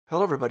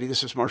Hello, everybody.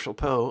 This is Marshall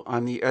Poe.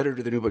 I'm the editor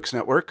of the New Books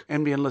Network.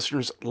 NBN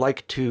listeners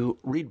like to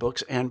read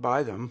books and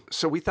buy them.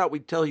 So we thought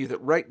we'd tell you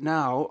that right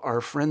now, our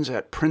friends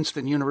at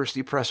Princeton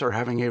University Press are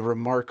having a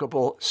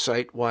remarkable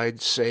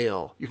site-wide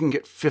sale. You can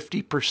get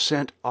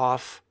 50%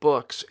 off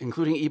books,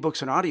 including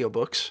ebooks and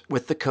audiobooks,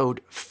 with the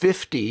code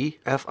 50,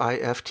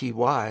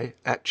 F-I-F-T-Y,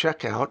 at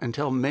checkout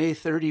until May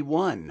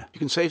 31. You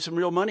can save some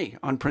real money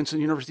on Princeton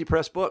University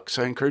Press books.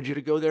 I encourage you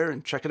to go there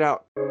and check it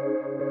out.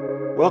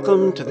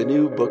 Welcome to the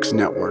New Books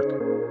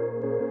Network.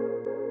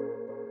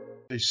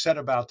 They set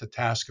about the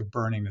task of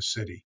burning the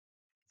city.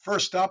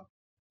 First up,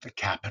 the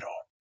Capitol,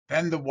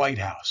 then the White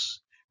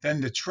House,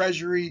 then the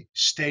Treasury,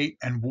 State,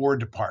 and War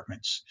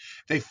Departments.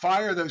 They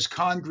fire those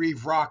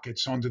Congreve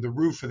rockets onto the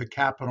roof of the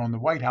Capitol and the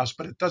White House,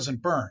 but it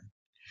doesn't burn.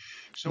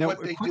 So now,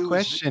 what they do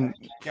question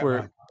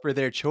for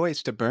their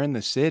choice to burn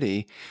the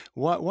city.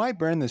 Why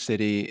burn the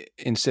city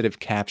instead of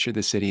capture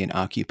the city and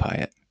occupy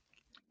it?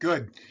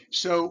 Good.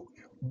 So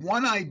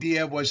one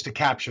idea was to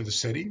capture the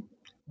city.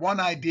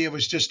 One idea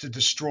was just to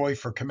destroy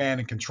for command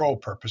and control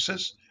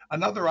purposes.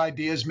 Another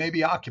idea is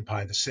maybe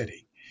occupy the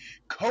city.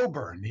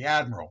 Coburn, the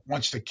admiral,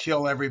 wants to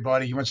kill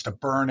everybody. He wants to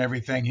burn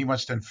everything. He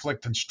wants to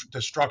inflict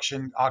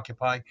destruction,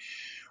 occupy.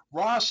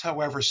 Ross,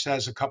 however,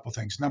 says a couple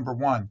things. Number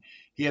one,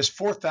 he has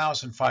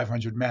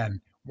 4,500 men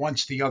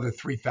once the other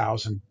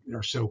 3,000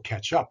 or so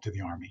catch up to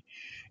the army.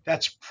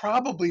 That's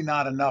probably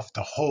not enough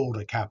to hold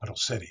a capital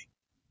city.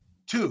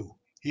 Two,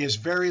 he has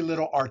very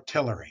little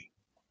artillery.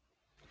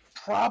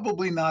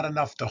 Probably not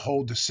enough to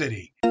hold the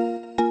city.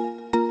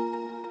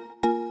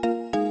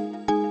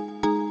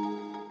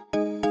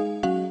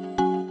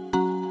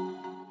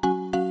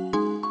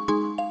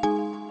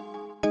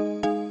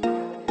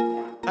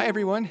 Hi,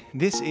 everyone.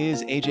 This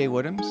is AJ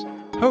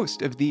Woodhams,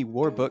 host of the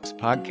War Books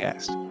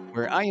podcast,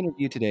 where I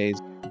interview today's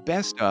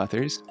best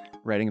authors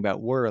writing about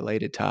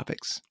war-related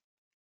topics.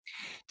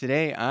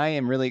 Today, I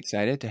am really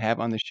excited to have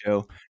on the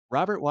show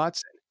Robert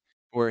Watson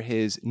for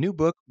his new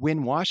book,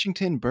 When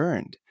Washington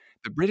Burned: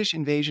 The British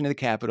Invasion of the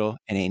Capitol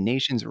and a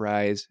Nation's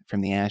Rise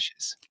from the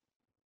Ashes.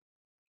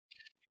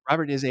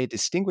 Robert is a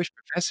distinguished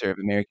professor of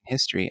American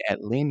history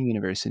at Lynn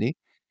University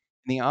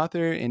and the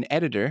author and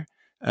editor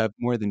of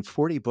more than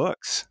 40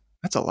 books.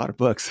 That's a lot of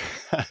books,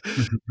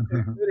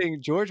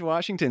 including George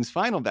Washington's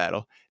Final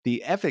Battle,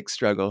 the epic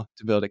struggle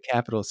to build a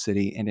capital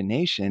city and a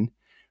nation.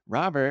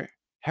 Robert,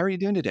 how are you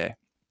doing today?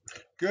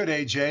 Good,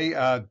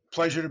 AJ.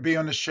 Pleasure to be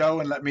on the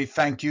show, and let me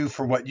thank you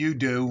for what you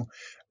do.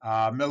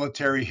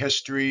 Military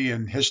history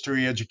and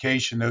history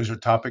education, those are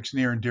topics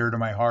near and dear to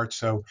my heart.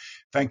 So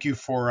thank you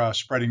for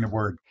spreading the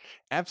word.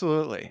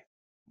 Absolutely.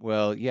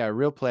 Well, yeah,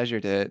 real pleasure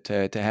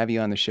to have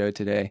you on the show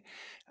today,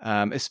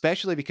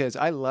 especially because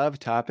I love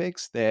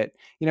topics that,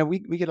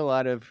 we get a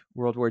lot of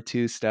World War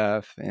II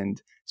stuff,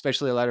 and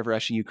especially a lot of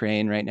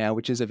Russia-Ukraine right now,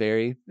 which is a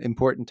very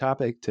important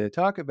topic to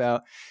talk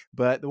about.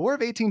 But the War of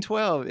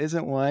 1812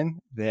 isn't one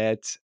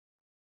that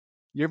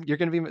you're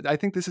going to be. I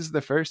think this is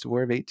the first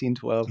War of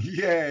 1812.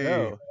 Yay!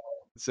 No.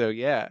 So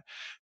yeah,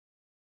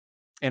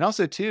 and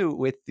also too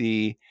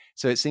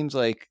so it seems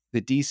like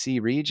the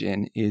DC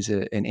region is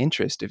an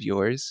interest of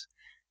yours.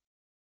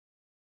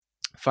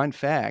 Fun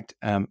fact: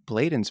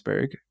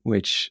 Bladensburg,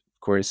 which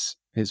of course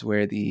is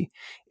where the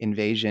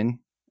invasion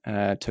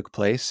took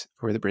place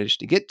for the British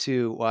to get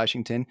to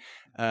Washington.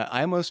 I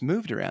almost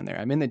moved around there.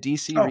 I'm in the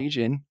DC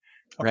region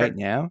right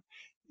now,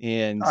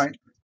 and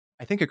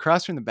I think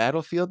across from the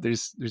battlefield,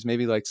 there's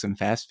maybe like some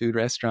fast food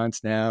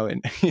restaurants now,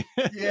 and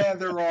yeah,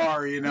 there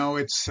are.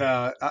 It's.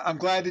 I'm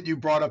glad that you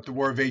brought up the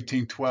War of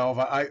 1812.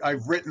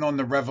 I've written on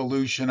the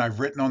Revolution, I've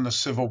written on the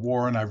Civil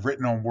War, and I've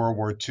written on World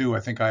War II.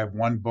 I think I have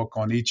one book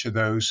on each of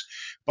those.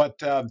 But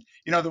the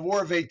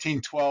War of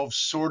 1812,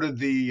 sort of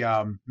the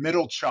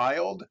middle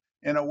child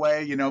in a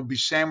way. Be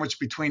sandwiched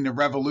between the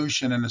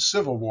Revolution and the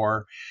Civil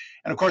War.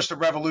 And of course, the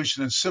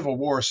Revolution and Civil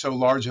War are so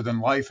larger than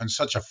life and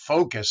such a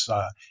focus,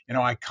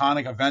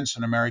 iconic events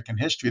in American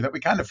history that we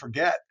kind of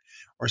forget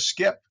or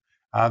skip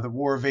the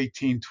War of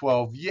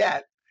 1812.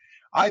 Yet,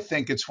 I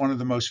think it's one of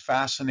the most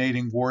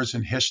fascinating wars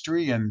in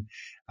history. And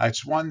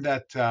it's one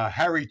that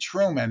Harry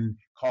Truman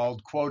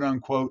called, quote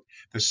unquote,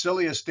 the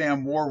silliest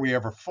damn war we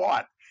ever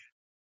fought.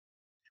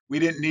 We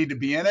didn't need to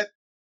be in it.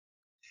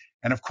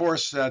 And of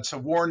course, it's a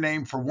war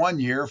named for 1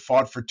 year,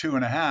 fought for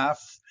 2.5.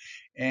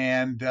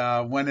 And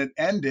when it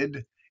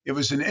ended, it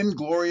was an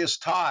inglorious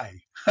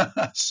tie.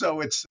 So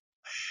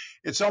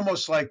it's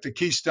almost like the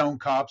Keystone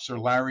Cops or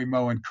Larry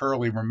Moe and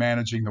Curly were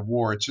managing the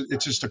war. It's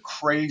just a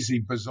crazy,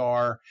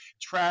 bizarre,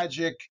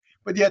 tragic,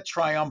 but yet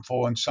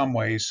triumphal in some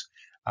ways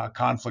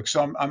conflict.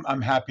 So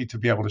I'm happy to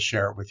be able to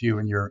share it with you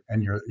and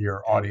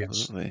your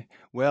audience. Absolutely.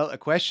 Well, a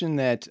question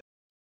that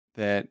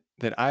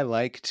I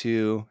like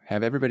to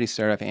have everybody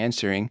start off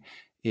answering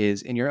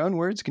is, in your own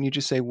words, can you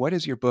just say, what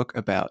is your book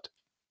about?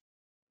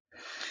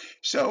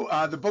 So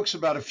the book's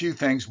about a few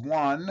things.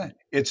 One,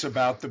 it's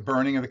about the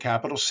burning of the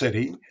capital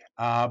city,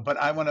 but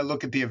I want to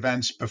look at the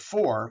events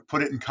before,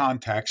 put it in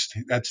context.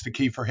 That's the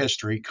key for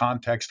history: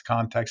 context,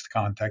 context,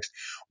 context.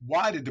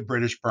 Why did the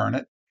British burn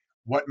it?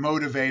 What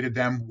motivated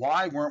them?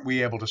 Why weren't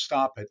we able to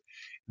stop it?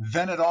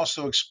 Then it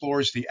also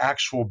explores the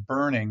actual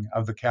burning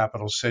of the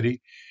capital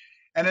city.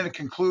 And then it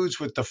concludes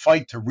with the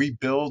fight to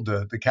rebuild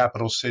the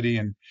capital city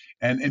and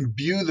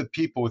imbue the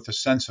people with a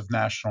sense of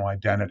national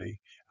identity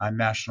and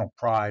national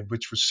pride,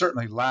 which was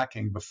certainly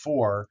lacking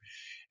before.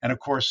 And of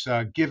course,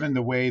 given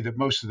the way that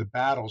most of the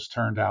battles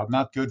turned out,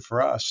 not good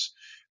for us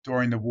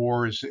during the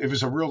wars, it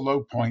was a real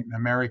low point in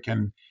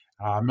American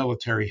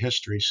military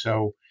history.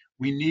 So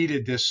we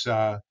needed this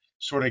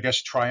sort of, I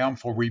guess,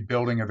 triumphal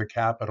rebuilding of the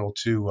capital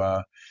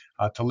to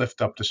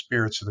lift up the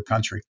spirits of the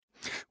country.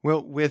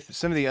 Well, with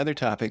some of the other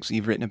topics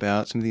you've written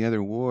about, some of the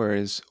other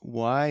wars,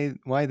 why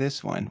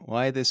this one?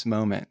 Why this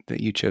moment that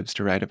you chose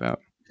to write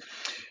about?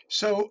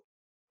 So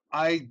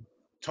I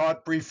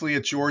taught briefly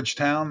at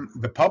Georgetown.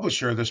 The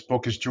publisher of this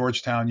book is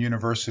Georgetown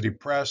University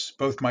Press.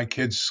 Both my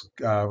kids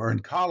are in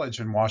college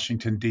in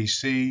Washington,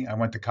 D.C. I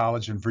went to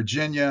college in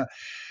Virginia.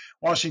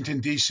 Washington,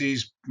 D.C.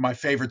 is my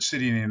favorite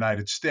city in the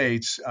United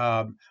States.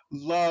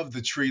 Love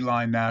the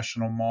tree-lined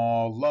National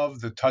Mall, love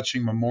the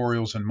touching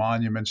memorials and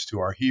monuments to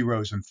our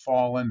heroes and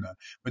fallen, the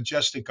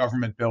majestic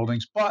government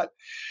buildings. But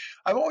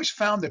I've always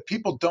found that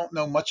people don't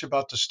know much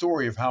about the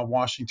story of how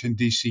Washington,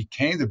 D.C.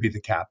 came to be the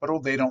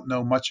capital. They don't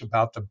know much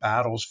about the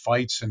battles,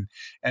 fights, and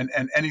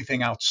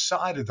anything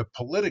outside of the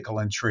political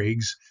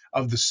intrigues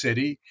of the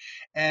city.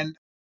 And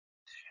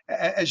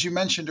as you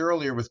mentioned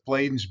earlier with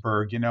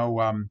Bladensburg,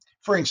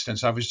 for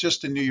instance, I was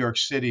just in New York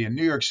City, and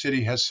New York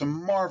City has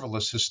some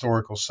marvelous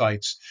historical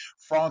sites.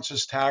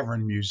 Fraunces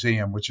Tavern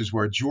Museum, which is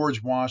where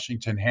George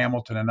Washington,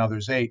 Hamilton, and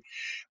others ate.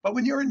 But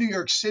when you're in New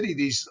York City,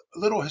 these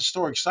little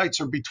historic sites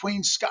are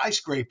between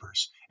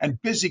skyscrapers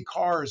and busy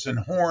cars and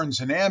horns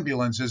and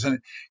ambulances, and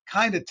it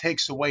kind of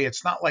takes away.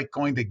 It's not like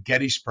going to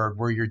Gettysburg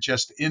where you're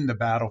just in the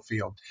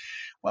battlefield.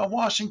 Well,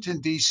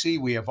 Washington, D.C.,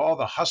 we have all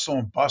the hustle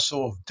and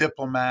bustle of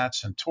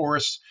diplomats and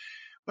tourists.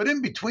 But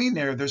in between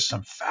there's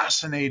some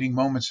fascinating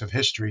moments of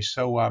history.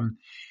 So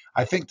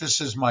I think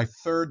this is my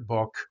third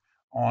book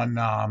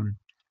on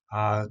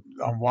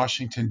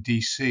Washington,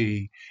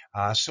 D.C.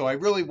 So I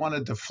really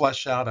wanted to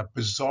flesh out a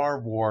bizarre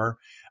war,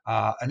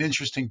 an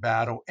interesting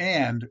battle.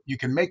 And you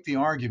can make the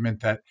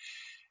argument that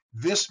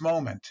this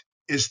moment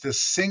is the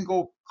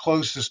single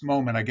closest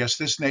moment, I guess,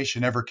 this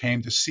nation ever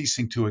came to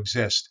ceasing to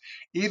exist,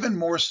 even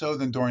more so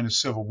than during the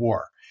Civil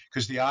War,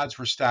 because the odds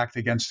were stacked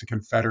against the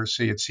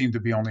Confederacy. It seemed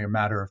to be only a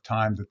matter of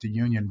time that the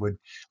Union would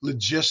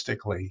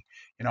logistically,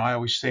 I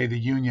always say the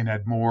Union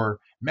had more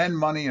men,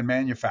 money, and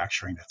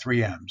manufacturing, the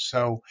 3Ms.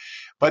 So,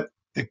 but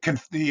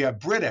the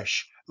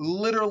British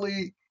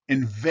literally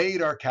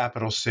invade our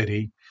capital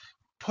city,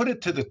 put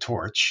it to the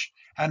torch,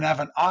 and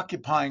have an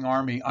occupying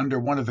army under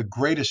one of the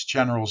greatest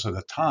generals of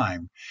the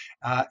time.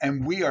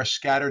 And we are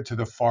scattered to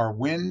the far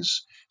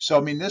winds. So,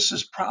 I mean, this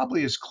is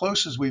probably as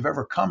close as we've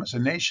ever come as a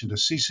nation to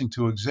ceasing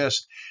to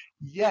exist.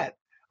 Yet,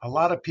 a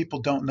lot of people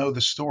don't know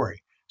the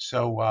story.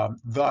 So,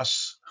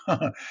 thus,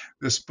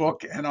 this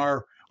book and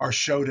our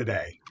show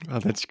today. Oh,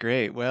 that's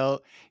great.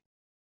 Well,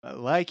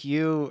 like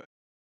you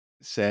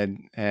said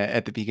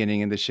at the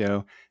beginning of the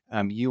show,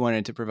 you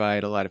wanted to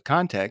provide a lot of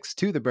context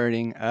to the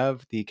burning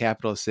of the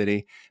capital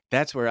city.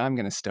 That's where I'm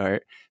going to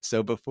start.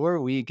 So before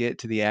we get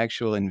to the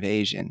actual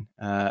invasion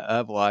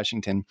of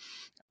Washington,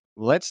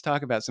 let's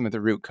talk about some of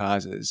the root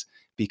causes,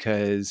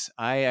 because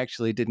I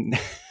actually didn't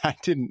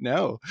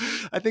know.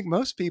 I think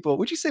most people,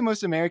 would you say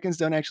most Americans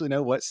don't actually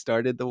know what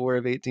started the War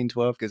of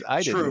 1812? Because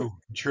I didn't.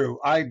 True.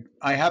 I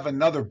have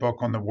another book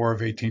on the War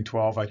of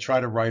 1812. I try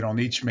to write on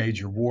each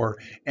major war.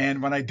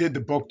 And when I did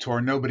the book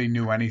tour, nobody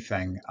knew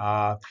anything.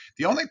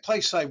 The only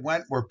place I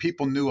went where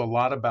people knew a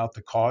lot about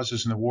the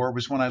causes in the war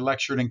was when I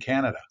lectured in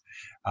Canada.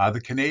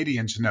 The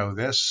Canadians know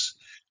this.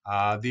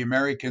 The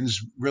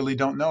Americans really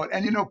don't know it.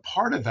 And,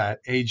 part of that,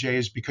 AJ,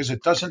 is because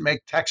it doesn't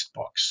make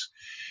textbooks.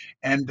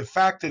 And the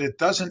fact that it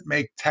doesn't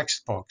make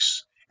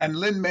textbooks, and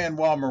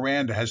Lin-Manuel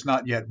Miranda has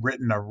not yet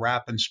written a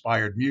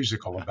rap-inspired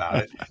musical about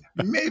it.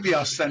 Maybe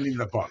I'll send him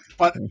the book.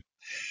 But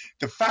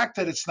the fact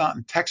that it's not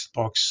in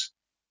textbooks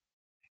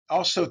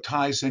also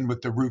ties in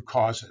with the root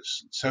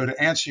causes. So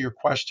to answer your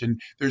question,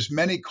 there's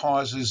many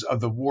causes of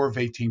the War of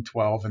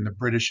 1812 and the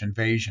British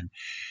invasion.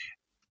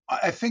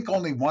 I think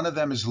only one of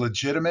them is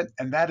legitimate,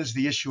 and that is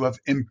the issue of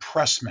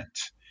impressment.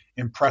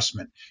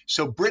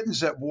 So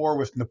Britain's at war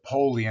with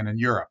Napoleon in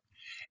Europe.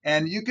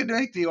 And you could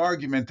make the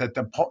argument that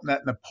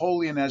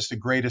Napoleon has the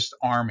greatest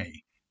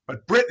army,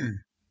 but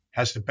Britain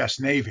has the best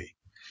navy.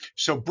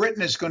 So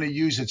Britain is going to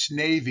use its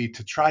navy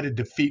to try to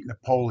defeat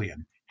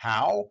Napoleon.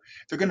 How?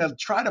 They're going to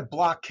try to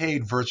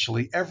blockade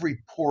virtually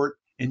every port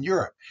in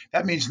Europe.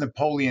 That means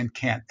Napoleon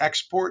can't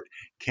export,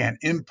 can't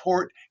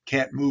import,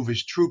 can't move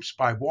his troops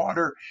by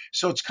water.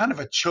 So it's kind of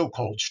a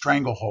chokehold,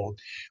 stranglehold.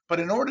 But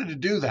in order to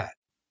do that,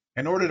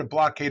 in order to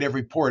blockade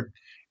every port,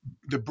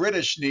 the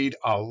British need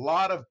a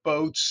lot of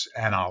boats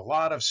and a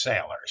lot of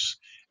sailors.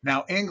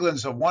 Now,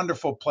 England's a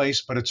wonderful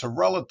place, but it's a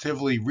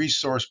relatively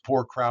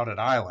resource-poor, crowded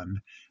island.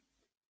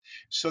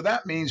 So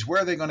that means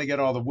where are they going to get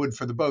all the wood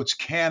for the boats?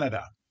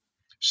 Canada.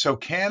 So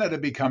Canada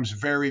becomes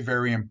very,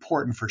 very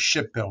important for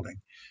shipbuilding.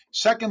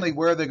 Secondly,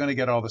 where are they going to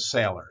get all the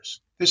sailors?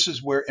 This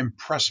is where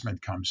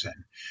impressment comes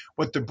in.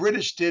 What the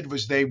British did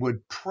was they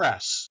would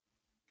press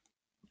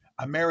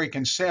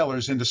American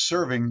sailors into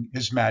serving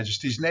His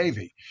Majesty's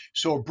Navy.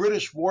 So a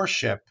British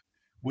warship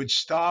would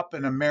stop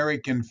an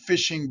American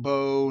fishing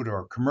boat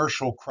or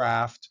commercial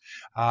craft,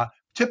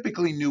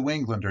 typically New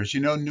Englanders.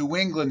 New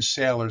England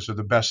sailors are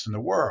the best in the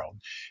world.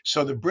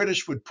 So the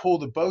British would pull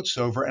the boats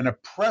over, and a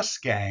press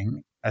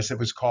gang, as it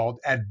was called,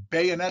 at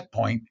bayonet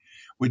point,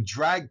 would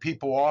drag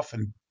people off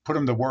and put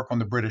them to work on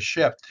the British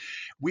ship.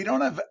 We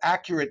don't have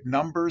accurate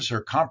numbers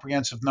or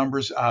comprehensive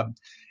numbers.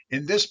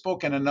 In this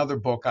book and another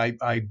book,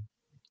 I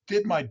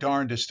did my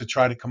darndest to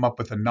try to come up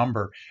with a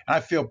number, and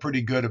I feel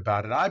pretty good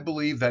about it. I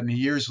believe that in the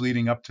years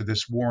leading up to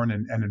this war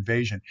and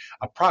invasion,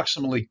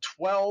 approximately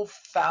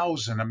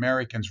 12,000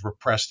 Americans were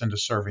pressed into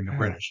serving the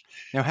British.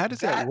 Now, how does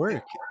that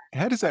work?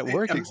 How does that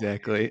work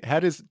exactly?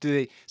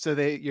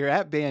 You're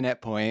at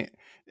bayonet point,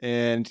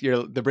 and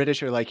the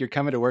British are like, you're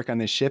coming to work on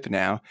this ship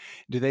now.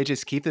 Do they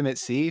just keep them at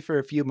sea for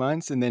a few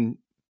months and then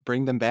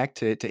bring them back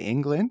to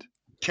England?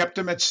 Kept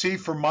them at sea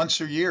for months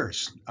or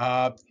years.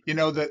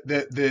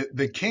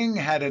 The king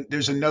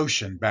there's a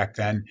notion back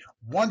then,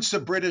 once a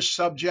British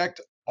subject,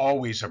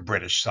 always a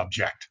British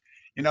subject.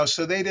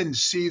 So they didn't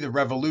see the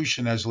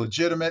revolution as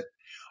legitimate.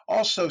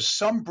 Also,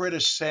 some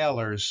British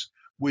sailors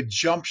would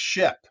jump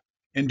ship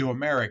into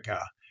America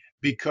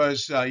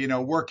because,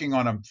 working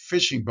on a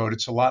fishing boat,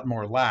 it's a lot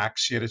more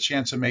lax. You had a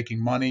chance of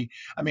making money.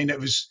 I mean, it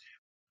was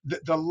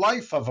the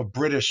life of a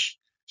British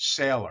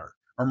sailor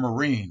or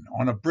Marine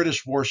on a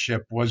British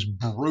warship was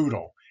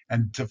brutal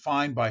and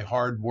defined by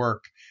hard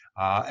work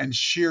and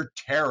sheer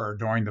terror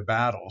during the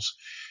battles.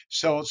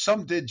 So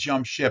some did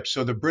jump ship.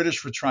 So the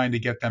British were trying to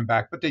get them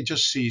back, but they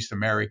just seized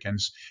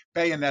Americans,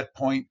 bayonet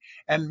point,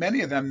 and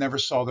many of them never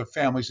saw their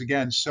families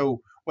again.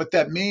 So what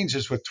that means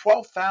is with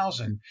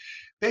 12,000,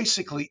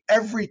 basically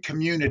every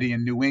community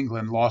in New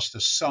England lost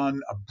a son,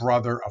 a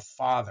brother, a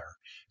father.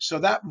 So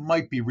that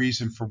might be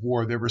reason for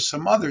war. There were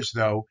some others,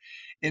 though.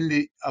 In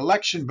the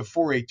election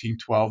before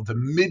 1812, the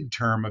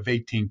midterm of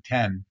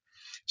 1810,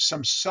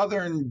 some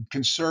Southern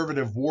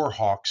conservative war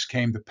hawks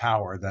came to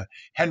power, the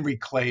Henry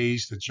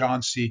Clays, the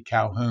John C.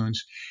 Calhouns,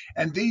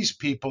 and these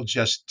people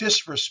just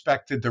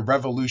disrespected the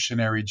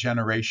revolutionary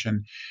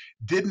generation,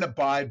 didn't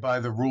abide by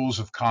the rules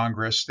of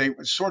Congress. They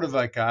were sort of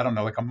like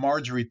a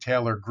Marjorie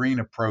Taylor Greene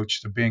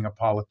approach to being a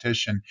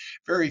politician,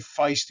 very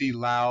feisty,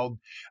 loud,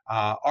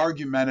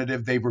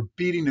 argumentative. They were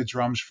beating the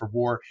drums for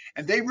war,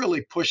 and they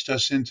really pushed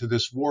us into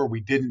this war we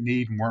didn't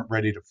need and weren't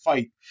ready to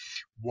fight.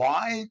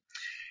 Why?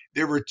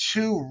 There were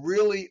two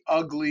really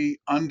ugly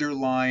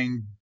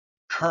underlying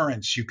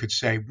currents, you could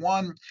say.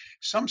 One,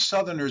 some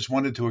Southerners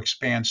wanted to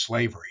expand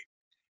slavery,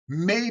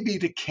 maybe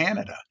to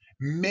Canada,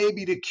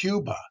 maybe to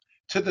Cuba,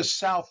 to the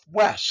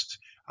Southwest,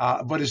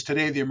 what is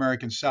today the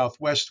American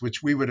Southwest,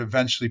 which we would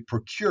eventually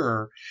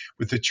procure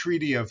with the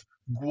Treaty of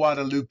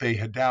Guadalupe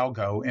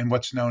Hidalgo in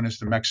what's known as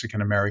the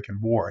Mexican-American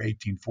War,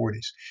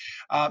 1840s.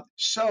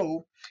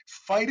 So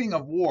fighting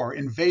a war,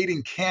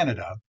 invading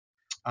Canada,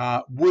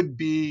 would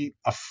be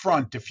a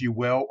front, if you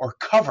will, or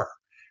cover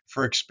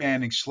for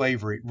expanding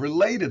slavery.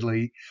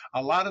 Relatedly,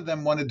 a lot of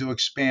them wanted to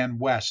expand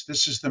west.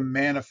 This is the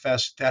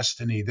manifest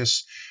destiny.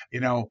 This,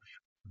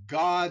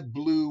 God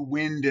blew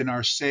wind in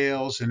our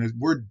sails, and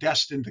we're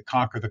destined to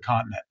conquer the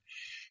continent.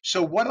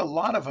 So what a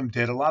lot of them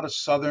did, a lot of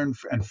Southern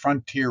and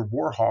frontier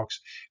war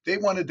hawks, they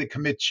wanted to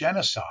commit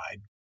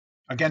genocide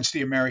against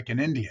the American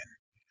Indian,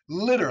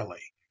 literally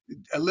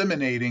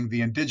eliminating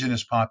the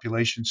indigenous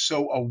population.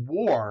 So a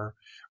war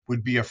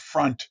would be a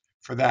front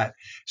for that.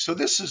 So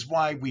this is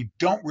why we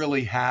don't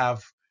really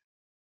have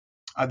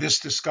this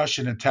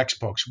discussion in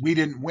textbooks. We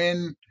didn't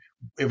win.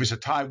 It was a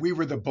tie. We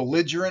were the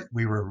belligerent.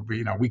 We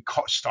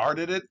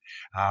started it.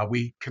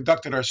 We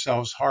conducted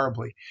ourselves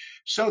horribly.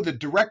 So the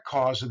direct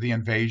cause of the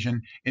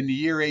invasion in the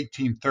year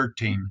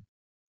 1813,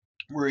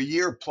 we're a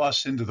year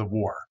plus into the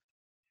war.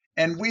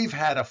 And we've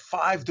had a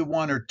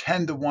 5-1 or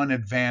 10-1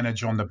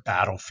 advantage on the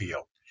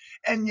battlefield.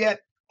 And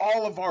yet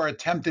all of our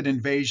attempted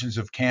invasions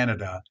of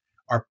Canada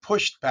are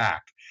pushed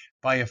back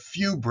by a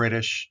few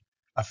British,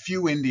 a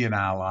few Indian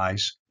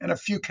allies, and a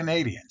few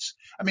Canadians.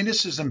 I mean,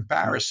 this is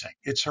embarrassing.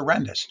 It's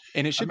horrendous.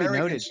 And it should be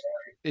noted.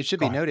 It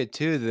should be noted,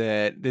 too,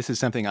 that this is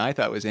something I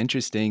thought was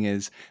interesting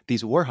is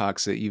these war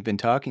hawks that you've been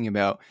talking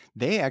about,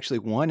 they actually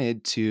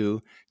wanted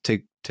to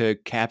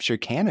capture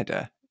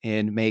Canada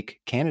and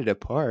make Canada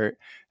part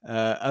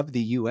of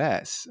the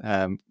U.S.,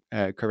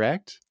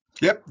 correct?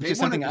 Yep. Which is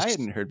something I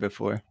hadn't heard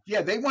before.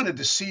 Yeah, they wanted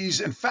to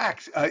seize. In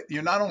fact,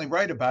 you're not only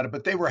right about it,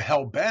 but they were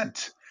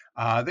hell-bent.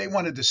 They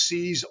wanted to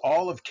seize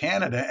all of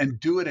Canada and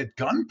do it at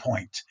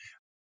gunpoint.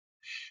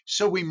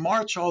 So we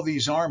march all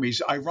these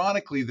armies.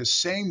 Ironically, the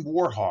same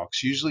war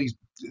hawks, usually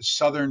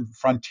southern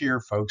frontier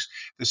folks,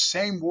 the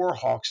same war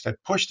hawks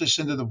that pushed us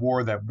into the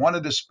war, that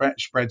wanted to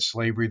spread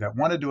slavery, that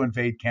wanted to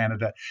invade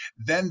Canada.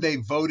 Then they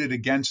voted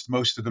against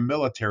most of the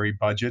military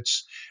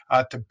budgets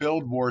to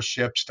build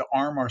warships, to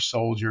arm our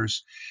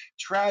soldiers.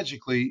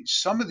 Tragically,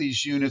 some of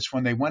these units,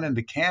 when they went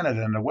into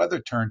Canada and the weather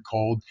turned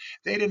cold,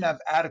 they didn't have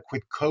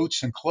adequate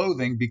coats and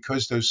clothing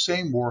because those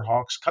same war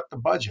hawks cut the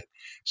budget.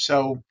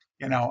 So,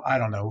 I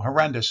don't know,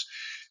 horrendous.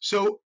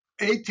 So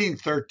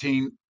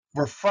 1813,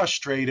 we're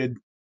frustrated.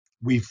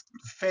 We've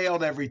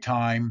failed every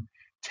time.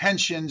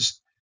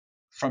 Tensions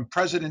from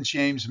President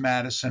James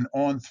Madison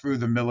on through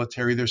the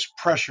military. There's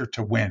pressure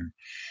to win.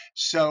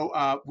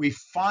 So we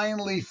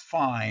finally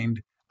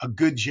find a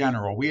good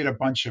general. We had a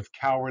bunch of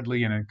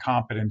cowardly and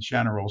incompetent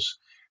generals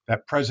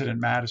that President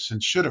Madison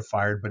should have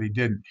fired, but he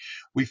didn't.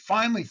 We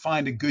finally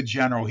find a good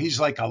general. He's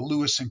like a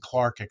Lewis and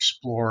Clark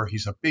explorer.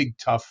 He's a big,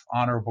 tough,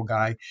 honorable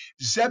guy.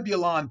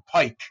 Zebulon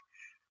Pike.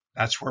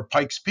 That's where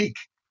Pike's Peak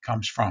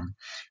comes from.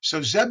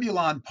 So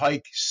Zebulon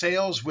Pike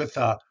sails with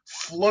a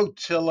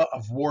flotilla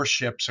of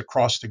warships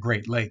across the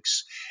Great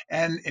Lakes.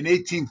 And in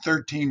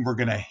 1813, we're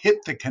going to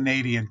hit the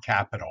Canadian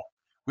capital,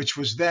 which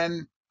was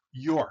then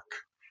York.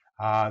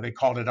 They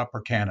called it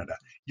Upper Canada,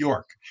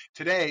 York.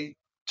 Today,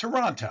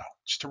 Toronto.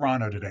 It's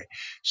Toronto today.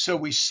 So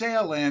we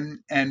sail in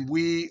and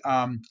we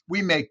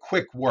make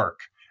quick work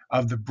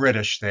of the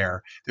British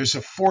there. There's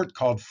a fort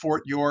called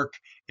Fort York.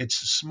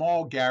 It's a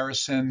small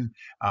garrison.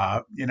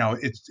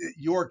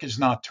 York is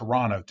not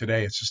Toronto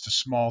today. It's just a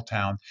small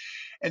town.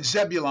 And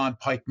Zebulon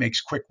Pike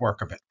makes quick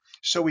work of it.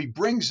 So he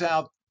brings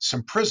out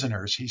some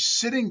prisoners. He's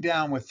sitting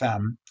down with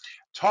them,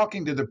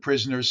 talking to the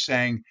prisoners,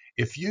 saying,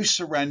 if you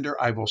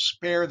surrender, I will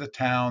spare the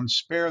town,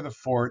 spare the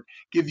fort,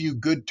 give you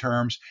good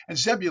terms. And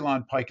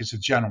Zebulon Pike is a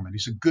gentleman.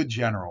 He's a good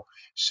general.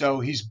 So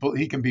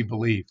he can be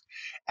believed.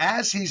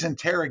 As he's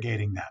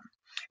interrogating them,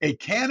 a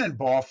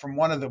cannonball from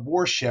one of the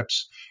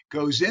warships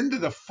goes into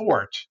the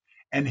fort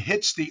and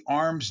hits the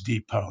arms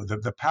depot,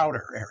 the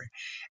powder area.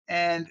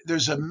 And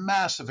there's a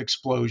massive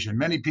explosion.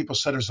 Many people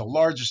said it was the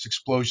largest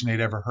explosion they'd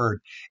ever heard.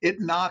 It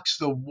knocks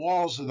the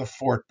walls of the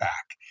fort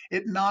back.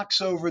 It knocks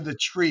over the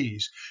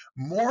trees.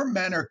 More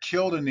men are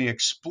killed in the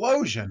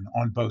explosion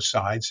on both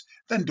sides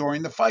than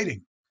during the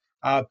fighting.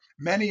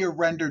 Many are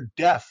rendered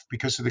deaf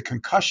because of the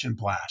concussion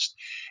blast.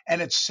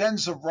 And it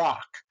sends a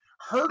rock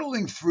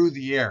hurtling through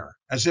the air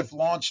as if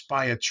launched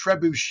by a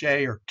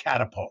trebuchet or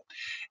catapult.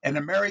 An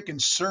American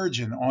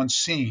surgeon on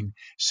scene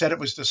said it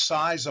was the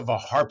size of a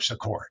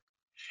harpsichord.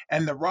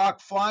 And the rock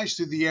flies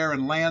through the air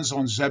and lands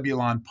on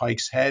Zebulon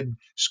Pike's head,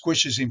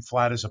 squishes him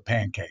flat as a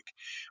pancake.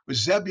 With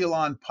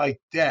Zebulon Pike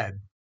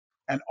dead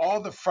and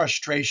all the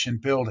frustration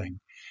building,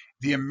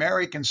 the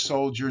American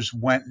soldiers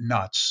went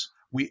nuts.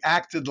 We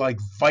acted like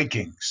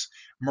Vikings,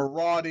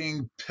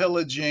 marauding,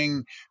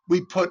 pillaging.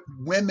 We put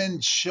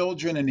women,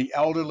 children, and the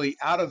elderly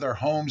out of their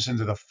homes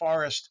into the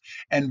forest,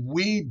 and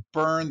we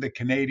burned the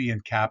Canadian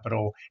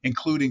capital,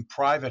 including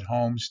private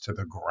homes, to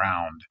the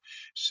ground.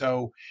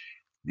 So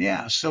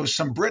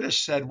some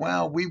British said,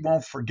 well, we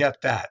won't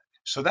forget that.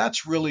 So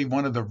that's really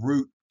one of the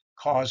root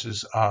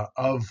causes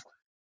of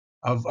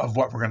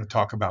what we're going to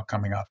talk about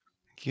coming up.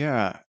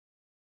 Yeah.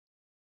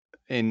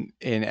 And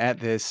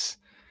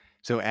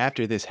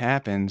after this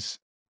happens,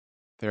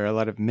 there are a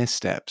lot of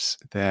missteps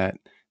that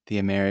the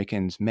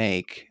Americans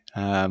make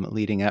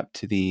leading up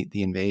to the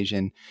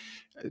invasion.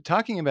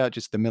 Talking about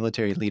just the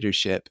military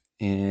leadership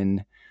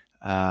on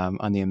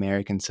the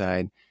American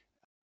side,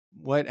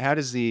 how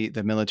does the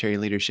military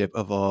leadership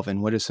evolve,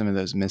 and what are some of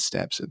those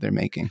missteps that they're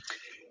making?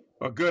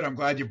 Well, good. I'm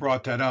glad you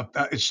brought that up.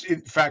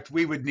 In fact,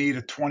 we would need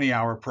a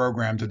 20-hour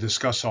program to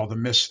discuss all the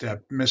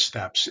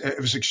missteps. It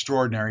was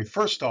extraordinary.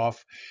 First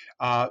off,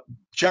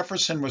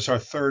 Jefferson was our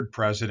third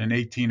president,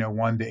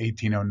 1801 to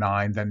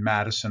 1809, then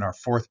Madison, our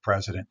fourth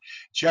president.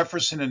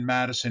 Jefferson and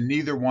Madison,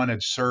 neither one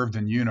had served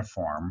in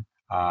uniform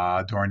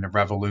during the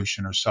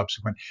Revolution or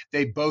subsequent.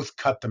 They both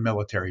cut the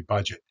military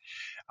budget.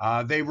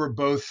 They were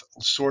both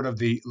sort of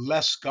the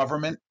less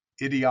government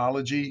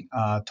ideology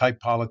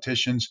type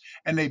politicians,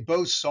 and they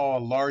both saw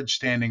a large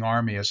standing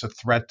army as a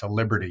threat to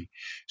liberty.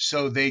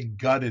 So they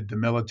gutted the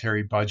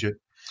military budget.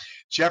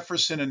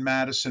 Jefferson and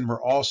Madison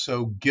were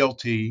also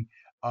guilty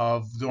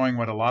of doing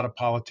what a lot of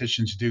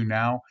politicians do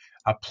now,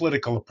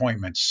 political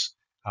appointments.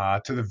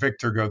 To the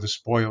victor go the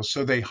spoils.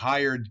 So they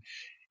hired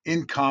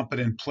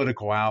incompetent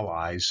political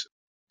allies.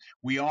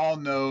 We all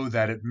know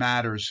that it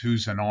matters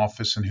who's in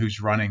office and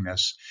who's running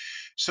this.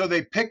 So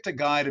they picked a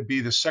guy to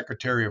be the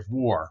Secretary of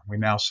War. We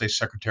now say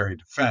Secretary of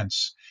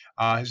Defense.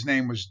 His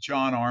name was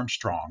John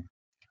Armstrong.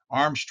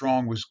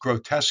 Armstrong was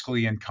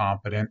grotesquely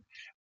incompetent,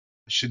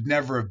 should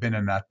never have been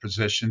in that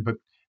position, but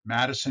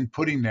Madison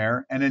put him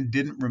there and then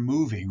didn't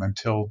remove him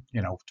until,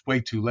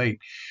 way too late.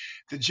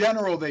 The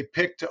general they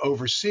picked to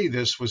oversee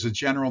this was a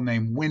general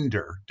named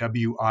Winder,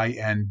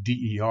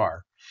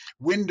 Winder.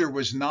 Winder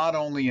was not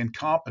only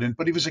incompetent,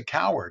 but he was a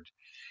coward.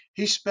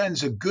 He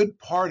spends a good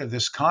part of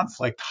this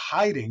conflict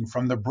hiding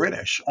from the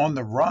British on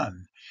the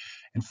run.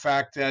 In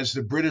fact, as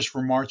the British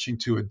were marching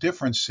to a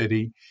different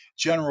city,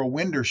 General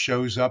Winder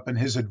shows up, and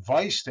his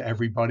advice to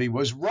everybody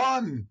was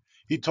run.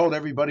 He told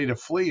everybody to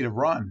flee, to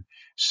run,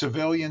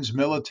 civilians,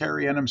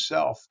 military, and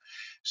himself.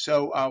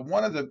 So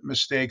one of the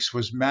mistakes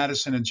was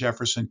Madison and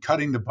Jefferson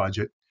cutting the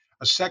budget.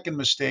 A second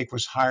mistake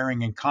was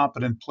hiring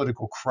incompetent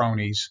political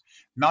cronies,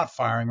 not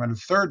firing them. And the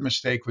third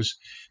mistake was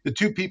the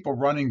two people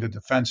running the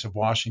defense of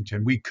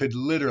Washington. We could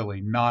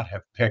literally not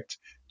have picked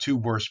two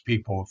worse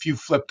people. If you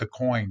flipped a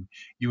coin,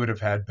 you would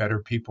have had better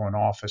people in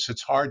office.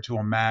 It's hard to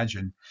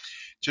imagine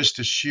just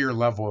the sheer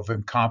level of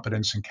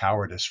incompetence and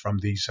cowardice from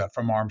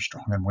from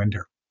Armstrong and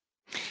Winder.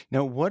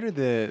 Now, what are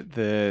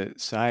the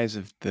size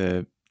of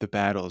the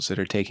battles that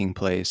are taking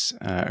place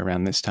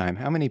around this time?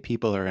 How many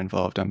people are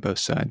involved on both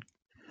sides?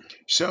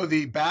 So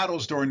the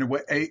battles during the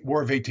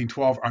War of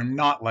 1812 are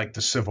not like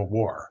the Civil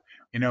War.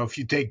 If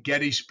you take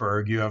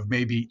Gettysburg, you have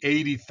maybe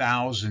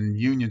 80,000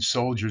 Union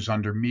soldiers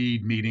under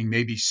Meade meeting,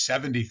 maybe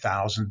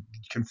 70,000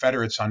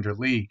 Confederates under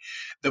Lee.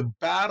 The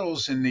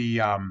battles in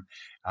the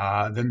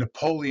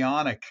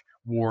Napoleonic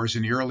wars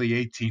in the early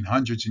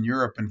 1800s in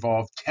Europe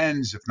involved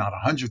tens, if not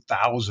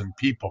 100,000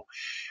 people.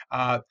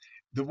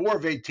 The War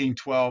of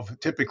 1812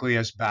 typically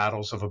has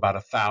battles of about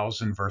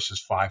 1,000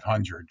 versus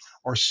 500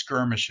 or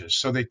skirmishes,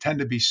 so they tend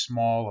to be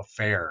small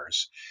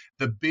affairs.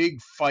 The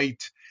big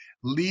fight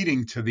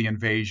leading to the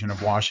invasion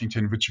of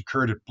Washington, which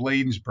occurred at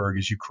Bladensburg,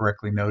 as you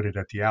correctly noted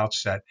at the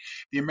outset,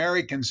 the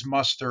Americans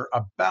muster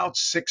about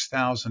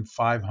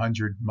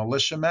 6,500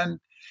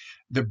 militiamen.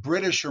 The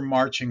British are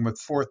marching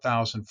with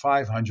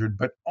 4,500,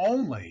 but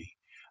only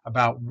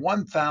about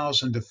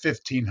 1,000 to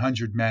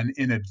 1,500 men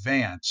in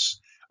advance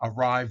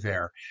arrive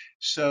there.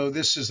 So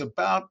this is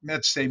about,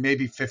 let's say,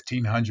 maybe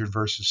 1,500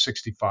 versus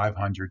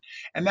 6,500.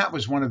 And that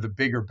was one of the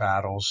bigger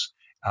battles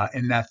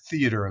in that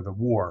theater of the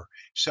war.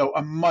 So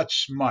a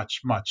much,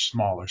 much, much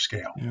smaller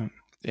scale. Yeah.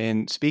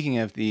 And speaking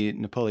of the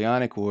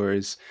Napoleonic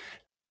Wars,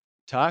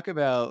 talk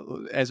about,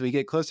 as we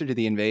get closer to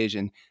the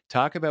invasion,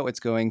 talk about what's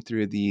going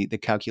through the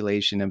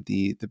calculation of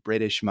the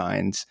British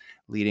minds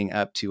leading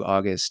up to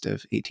August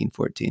of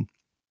 1814.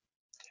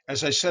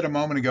 As I said a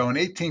moment ago, in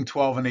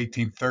 1812 and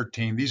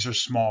 1813, these are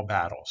small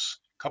battles,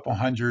 a couple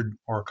hundred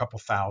or a couple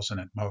thousand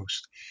at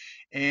most.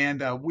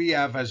 And we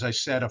have, as I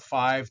said, a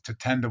 5 to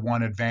 10 to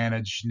 1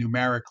 advantage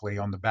numerically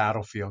on the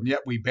battlefield,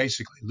 yet we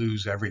basically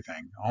lose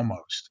everything,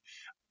 almost.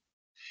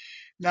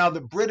 Now,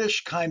 the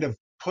British kind of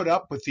put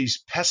up with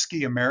these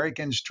pesky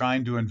Americans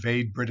trying to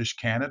invade British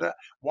Canada.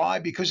 Why?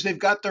 Because they've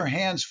got their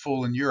hands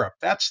full in Europe.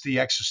 That's the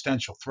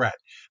existential threat.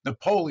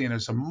 Napoleon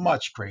is a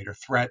much greater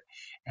threat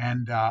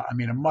and,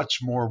 a much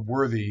more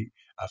worthy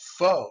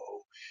foe.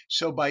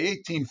 So by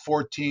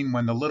 1814,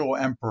 when the little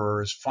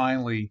emperor is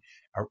finally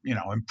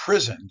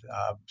imprisoned,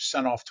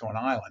 sent off to an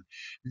island,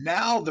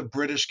 now the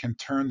British can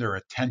turn their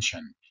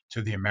attention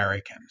to the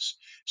Americans.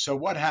 So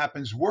what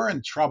happens? We're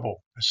in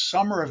trouble. The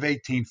summer of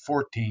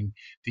 1814,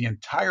 the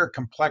entire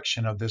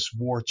complexion of this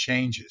war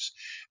changes.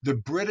 The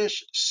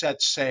British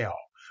set sail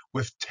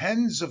with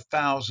tens of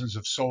thousands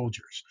of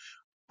soldiers,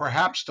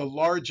 perhaps the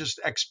largest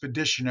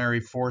expeditionary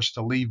force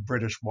to leave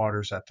British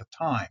waters at the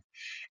time.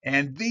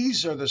 And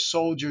these are the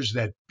soldiers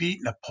that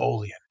beat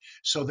Napoleon.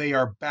 So they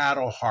are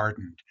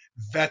battle-hardened,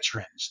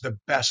 veterans, the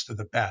best of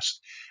the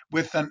best,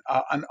 with an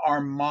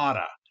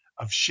armada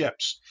of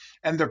ships.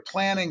 And they're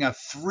planning a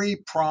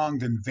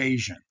three-pronged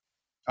invasion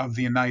of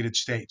the United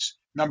States.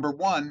 Number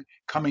one,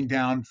 coming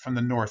down from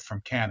the north,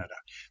 from Canada.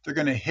 They're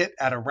going to hit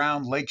at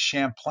around Lake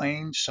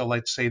Champlain, so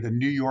let's say the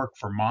New York,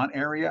 Vermont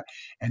area,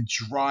 and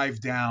drive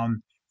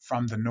down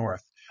from the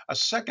north. A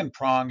second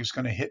prong is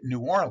going to hit New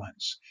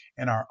Orleans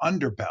in our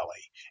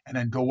underbelly and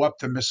then go up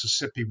the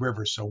Mississippi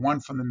River. So one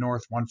from the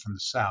north, one from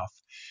the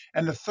south.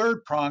 And the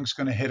third prong is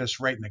going to hit us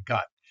right in the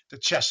gut, the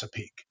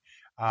Chesapeake.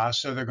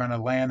 So they're going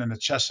to land in the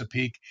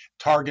Chesapeake,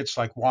 targets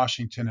like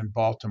Washington and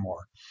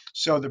Baltimore.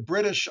 So the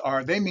British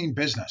they mean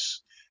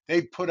business.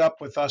 They put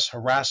up with us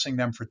harassing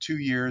them for 2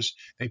 years.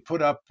 They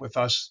put up with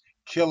us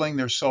killing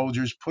their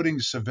soldiers, putting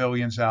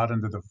civilians out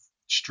into the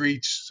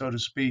streets, so to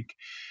speak,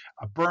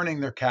 burning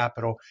their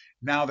capital.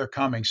 Now they're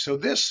coming. So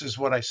this is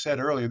what I said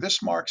earlier.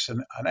 This marks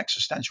an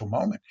existential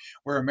moment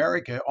where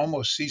America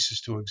almost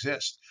ceases to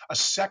exist, a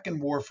second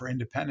war for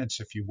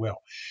independence, if you will.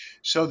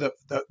 So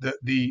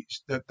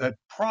the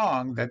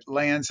prong that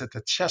lands at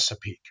the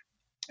Chesapeake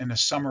in the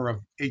summer of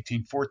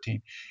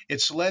 1814,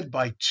 it's led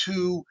by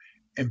two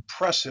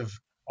impressive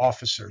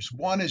officers.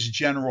 One is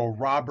General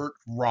Robert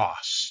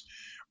Ross.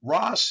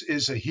 Ross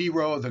is a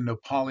hero of the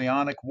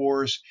Napoleonic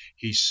Wars.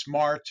 He's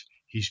smart.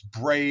 He's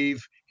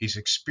brave. He's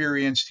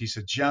experienced. He's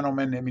a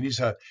gentleman. I mean, he's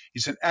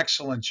an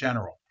excellent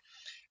general.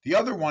 The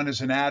other one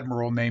is an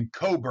admiral named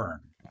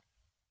Coburn,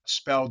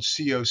 spelled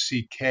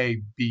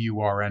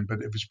Cockburn,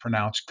 but it was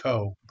pronounced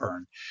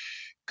Coburn.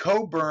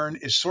 Coburn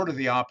is sort of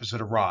the opposite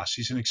of Ross.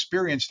 He's an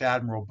experienced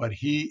admiral, but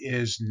he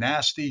is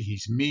nasty.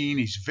 He's mean.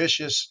 He's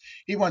vicious.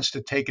 He wants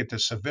to take it to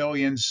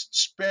civilians,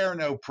 spare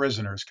no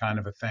prisoners, kind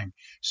of a thing.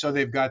 So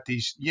they've got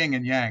these yin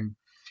and yang.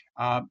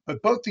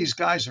 But both these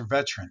guys are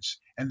veterans,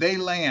 and they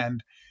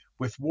land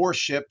with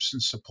warships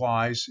and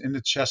supplies in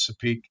the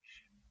Chesapeake,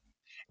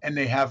 and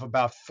they have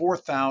about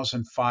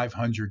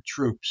 4,500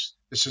 troops.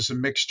 This is a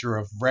mixture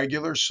of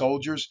regular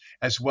soldiers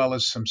as well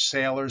as some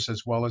sailors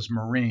as well as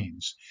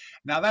Marines.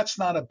 Now, that's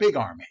not a big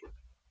army.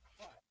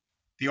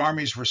 The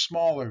armies were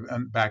smaller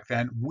back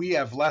then. We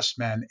have less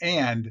men,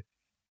 and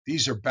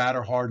these are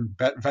battle-hardened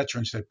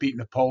veterans that beat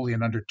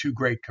Napoleon under two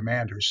great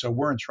commanders. So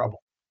we're in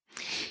trouble.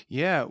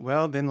 Yeah,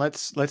 well, then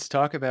let's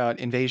talk about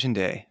Invasion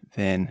Day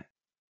then.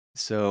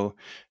 So,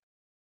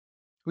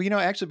 well,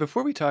 actually,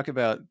 before we talk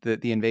about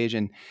the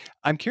invasion,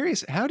 I'm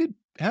curious, how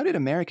did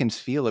Americans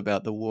feel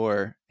about the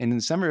war? And in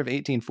the summer of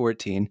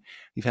 1814,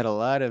 we've had a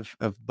lot of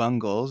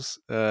bungles,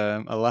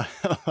 a lot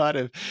a lot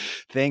of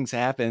things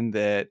happen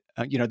that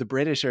the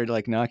British are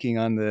like knocking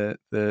on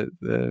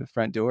the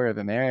front door of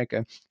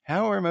America.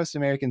 How are most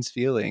Americans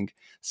feeling,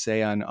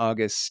 say on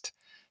August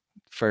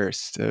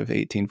 1st of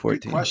 1814?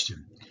 Good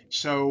question.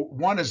 So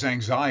one is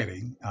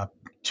anxiety,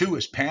 two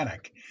is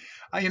panic.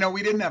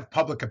 We didn't have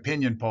public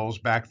opinion polls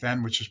back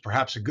then, which is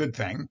perhaps a good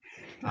thing.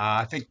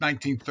 I think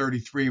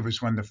 1933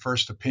 was when the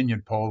first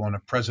opinion poll on a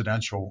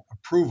presidential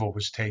approval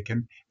was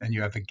taken. Then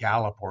you have the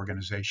Gallup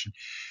organization.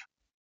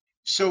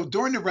 So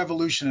during the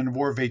Revolution and the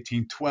War of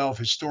 1812,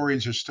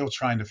 historians are still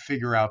trying to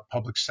figure out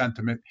public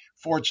sentiment.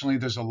 Fortunately,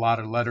 there's a lot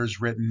of letters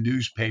written,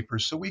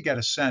 newspapers, so we get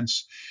a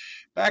sense.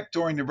 Back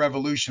during the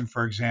Revolution,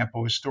 for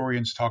example,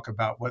 historians talk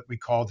about what we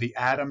call the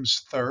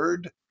Adams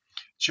Third.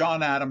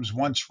 John Adams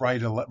once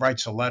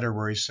writes a letter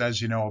where he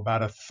says,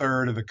 about a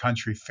third of the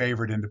country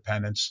favored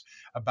independence,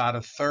 about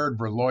a third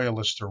were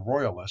loyalists or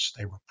royalists,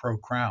 they were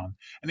pro-crown,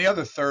 and the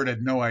other third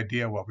had no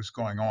idea what was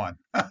going on.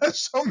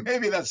 So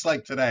maybe that's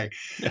like today.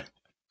 Yeah.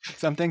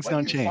 Some things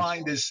don't change. What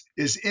you find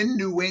is in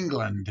New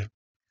England,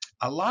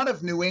 a lot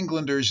of New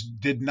Englanders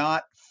did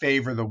not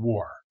favor the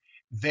war.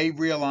 They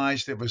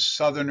realized it was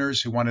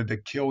Southerners who wanted to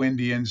kill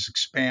Indians,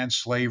 expand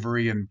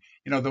slavery, and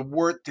the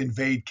war to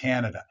invade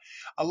Canada.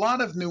 A lot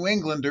of New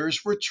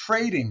Englanders were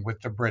trading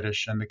with the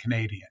British and the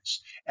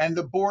Canadians, and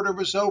the border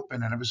was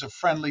open, and it was a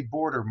friendly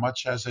border,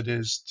 much as it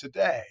is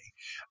today.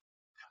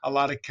 A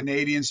lot of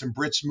Canadians and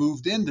Brits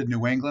moved into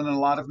New England, and a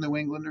lot of New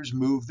Englanders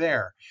moved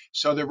there.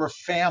 So there were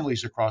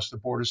families across the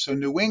border. So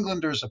New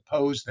Englanders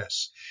opposed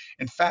this.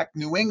 In fact,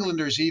 New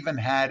Englanders even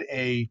had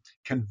a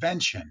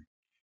convention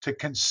to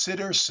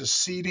consider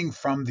seceding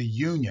from the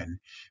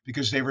Union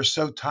because they were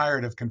so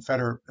tired of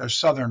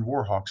Southern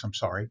Warhawks,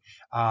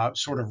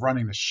 sort of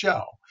running the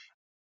show.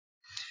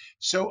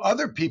 So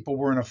other people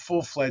were in a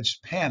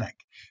full-fledged panic.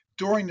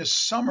 During the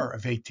summer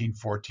of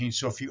 1814,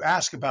 so if you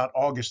ask about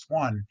August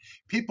 1,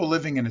 people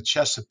living in the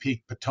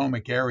Chesapeake,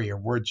 Potomac area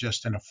were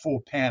just in a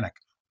full panic.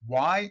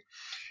 Why?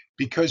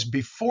 Because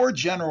before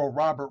General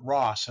Robert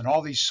Ross and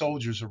all these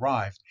soldiers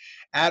arrived,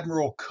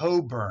 Admiral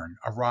Cockburn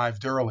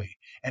arrived early,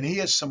 and he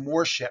has some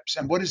warships.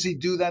 And what does he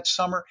do that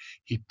summer?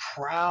 He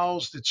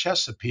prowls the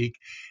Chesapeake,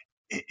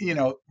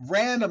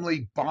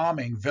 randomly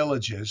bombing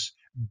villages,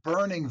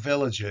 burning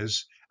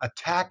villages,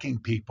 attacking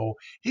people.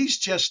 He's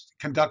just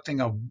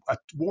conducting a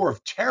war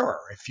of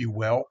terror, if you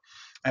will,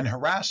 and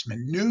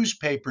harassment.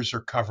 Newspapers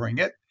are covering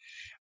it.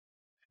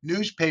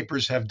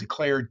 Newspapers have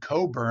declared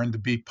Cockburn to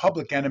be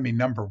public enemy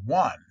number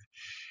one.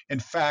 In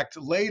fact,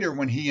 later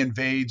when he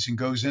invades and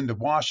goes into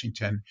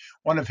Washington,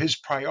 one of his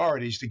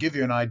priorities, to give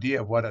you an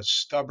idea of what a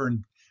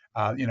stubborn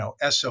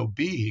SOB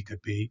he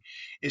could be,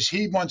 is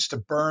he wants to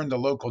burn the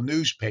local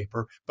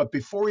newspaper. But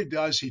before he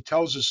does, he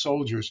tells his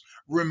soldiers,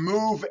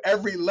 remove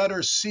every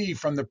letter C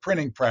from the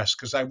printing press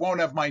because I won't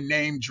have my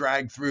name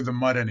dragged through the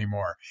mud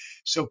anymore.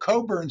 So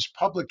Cockburn's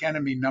public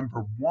enemy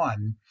number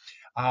one.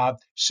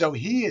 So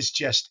he is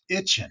just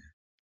itching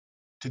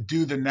to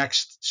do the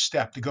next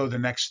step, to go the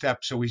next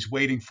step. So he's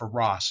waiting for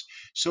Ross.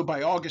 So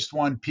by August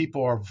 1,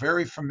 people are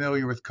very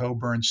familiar with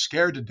Cockburn,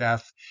 scared to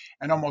death,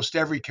 and almost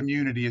every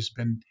community has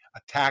been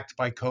attacked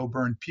by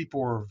Cockburn.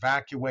 People are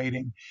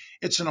evacuating.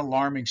 It's an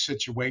alarming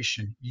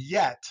situation.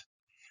 Yet,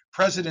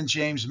 President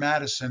James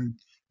Madison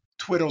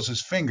twiddles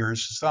his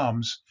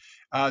thumbs.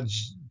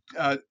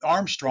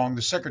 Armstrong,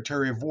 the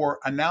Secretary of War,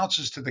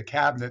 announces to the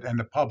cabinet and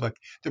the public,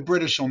 the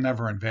British will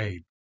never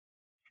invade.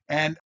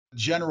 And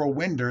General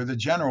Winder, the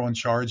general in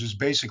charge, is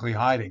basically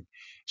hiding.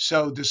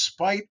 So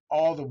despite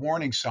all the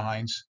warning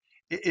signs,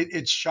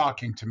 it's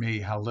shocking to me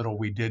how little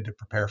we did to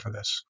prepare for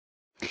this.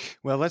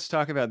 Well, let's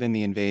talk about then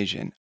the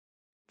invasion.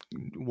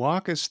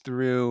 Walk us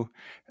through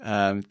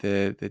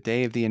the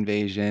day of the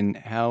invasion,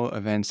 how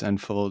events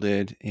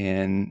unfolded,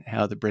 and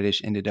how the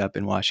British ended up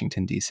in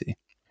Washington, D.C.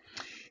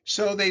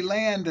 So they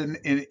land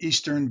in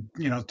eastern,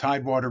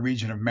 Tidewater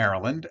region of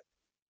Maryland,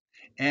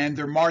 and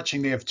they're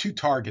marching. They have two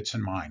targets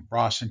in mind,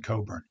 Ross and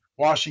Cockburn,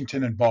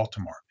 Washington and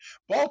Baltimore.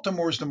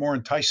 Baltimore is the more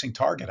enticing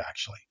target,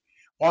 actually.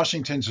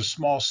 Washington's a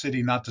small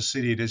city, not the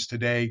city it is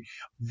today,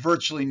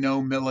 virtually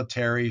no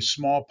military,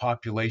 small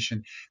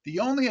population.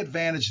 The only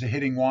advantage to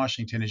hitting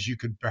Washington is you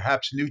could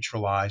perhaps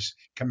neutralize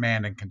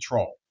command and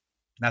control.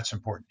 That's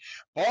important.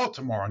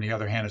 Baltimore, on the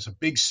other hand, is a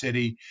big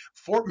city.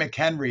 Fort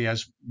McHenry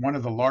has one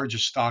of the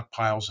largest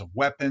stockpiles of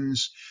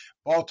weapons,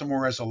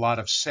 Baltimore has a lot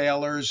of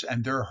sailors,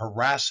 and they're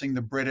harassing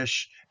the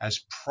British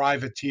as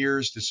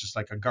privateers. This is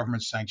like a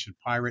government-sanctioned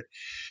pirate.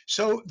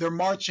 So they're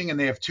marching, and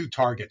they have two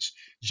targets.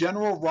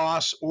 General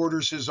Ross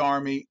orders his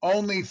army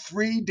only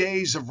 3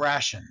 days of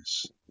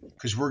rations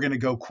because we're going to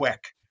go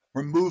quick.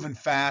 We're moving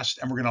fast,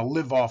 and we're going to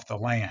live off the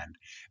land.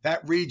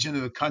 That region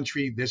of the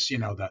country,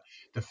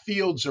 the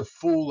fields are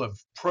full of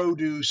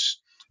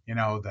produce.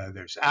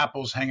 There's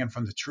apples hanging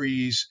from the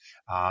trees.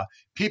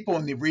 People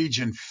in the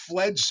region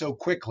fled so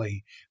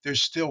quickly. There's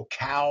still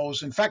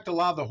cows. In fact, a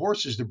lot of the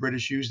horses the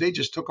British used, they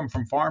just took them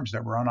from farms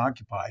that were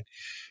unoccupied.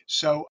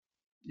 So,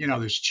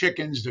 there's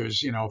chickens,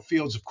 there's,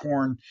 fields of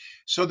corn.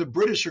 So the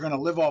British are going to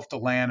live off the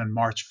land and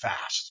march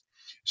fast.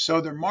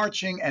 So they're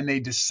marching, and they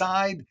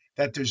decide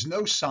that there's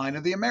no sign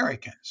of the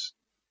Americans.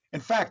 In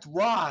fact,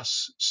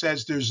 Ross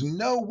says there's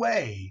no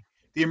way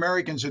the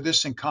Americans are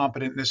this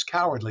incompetent and this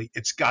cowardly.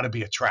 It's got to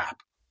be a trap.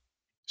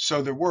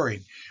 So they're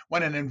worried.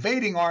 When an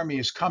invading army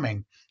is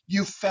coming,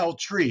 you fell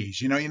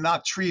trees. You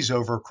knock trees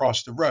over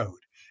across the road.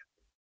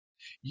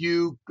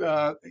 You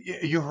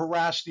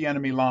harass the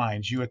enemy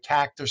lines. You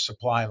attack their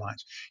supply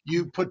lines.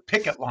 You put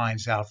picket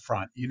lines out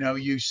front.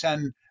 You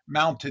send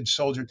mounted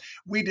soldiers.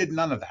 We did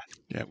none of that.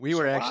 Yeah, we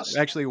were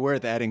actually were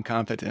that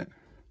incompetent.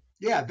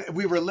 Yeah,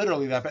 we were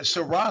literally that bad.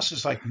 So Ross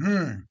is like,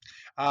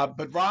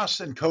 But Ross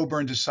and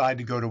Coburn decide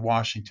to go to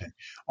Washington.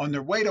 On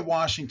their way to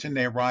Washington,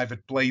 they arrive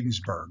at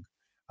Bladensburg,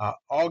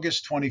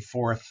 August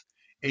 24th,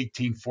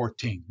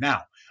 1814.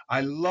 Now,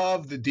 I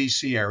love the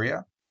D.C.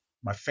 area,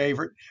 my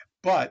favorite.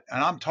 And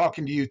I'm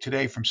talking to you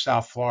today from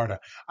South Florida.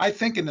 I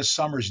think in the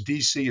summers,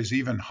 D.C. is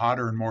even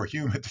hotter and more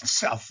humid than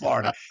South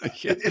Florida.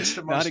 Yeah, it's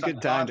the most not a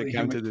good time to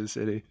come humid. to the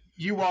city.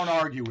 You won't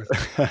argue with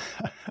me.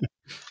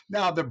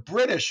 Now, the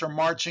British are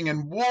marching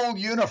in wool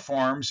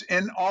uniforms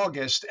in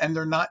August, and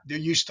they're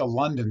used to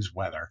London's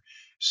weather.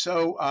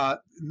 So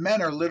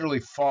men are literally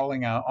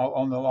falling out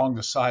along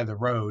the side of the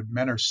road.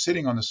 Men are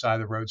sitting on the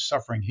side of the road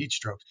suffering heat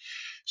strokes.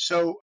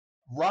 So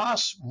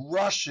Ross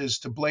rushes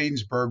to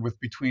Bladensburg with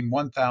between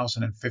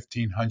 1,000 and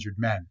 1,500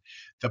 men.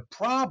 The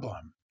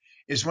problem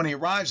is when he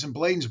arrives in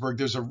Bladensburg,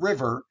 there's a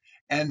river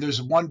and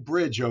there's one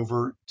bridge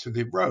over to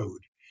the road.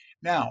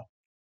 Now,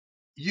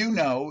 you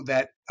know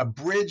that a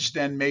bridge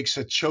then makes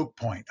a choke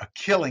point, a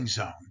killing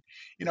zone.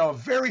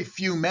 Very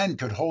few men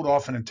could hold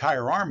off an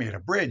entire army at a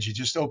bridge. You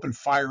just open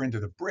fire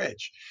into the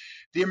bridge.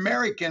 The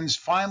Americans,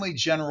 finally,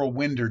 General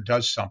Winder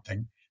does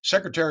something.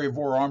 Secretary of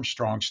War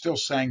Armstrong still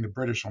saying the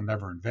British will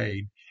never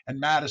invade, and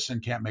Madison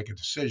can't make a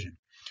decision.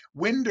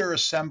 Winder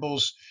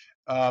assembles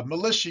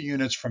militia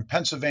units from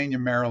Pennsylvania,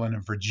 Maryland,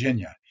 and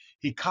Virginia.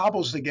 He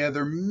cobbles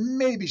together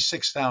maybe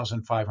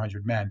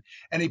 6,500 men,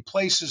 and he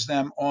places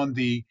them on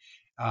the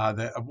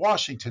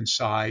Washington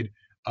side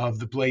of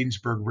the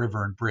Bladensburg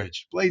River and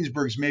Bridge.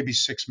 Bladensburg is maybe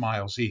 6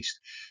 miles east.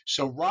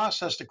 So Ross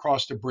has to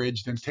cross the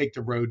bridge, then take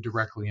the road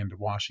directly into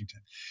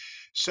Washington.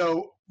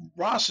 So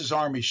Ross's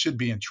army should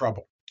be in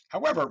trouble.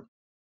 However,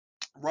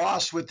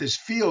 Ross, with his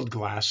field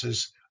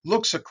glasses,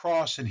 looks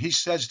across and he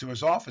says to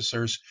his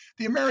officers,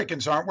 the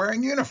Americans aren't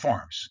wearing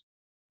uniforms.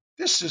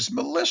 This is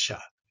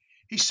militia.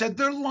 He said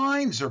their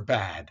lines are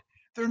bad.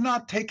 They're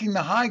not taking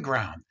the high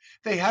ground.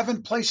 They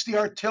haven't placed the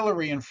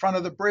artillery in front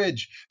of the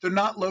bridge. They're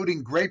not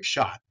loading grape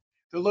shot.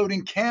 They're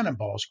loading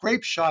cannonballs.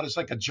 Grape shot is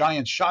like a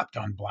giant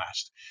shotgun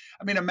blast.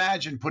 I mean,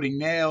 imagine putting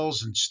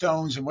nails and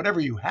stones and whatever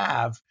you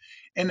have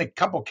in a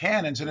couple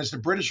cannons, and as the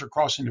British are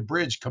crossing the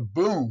bridge,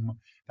 kaboom,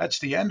 that's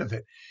the end of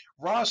it.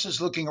 Ross is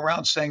looking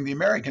around saying the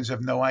Americans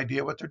have no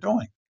idea what they're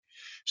doing.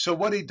 So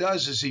what he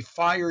does is he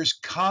fires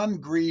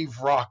Congreve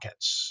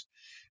rockets.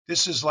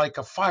 This is like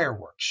a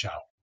fireworks show.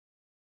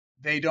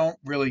 They don't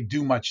really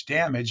do much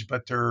damage,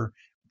 but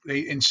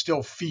they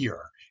instill fear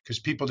because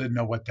people didn't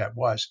know what that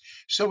was.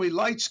 So he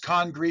lights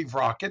Congreve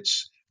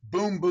rockets,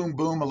 boom, boom,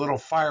 boom, a little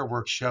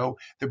fireworks show.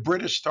 The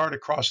British start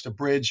across the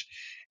bridge,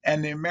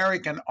 and the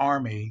American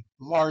army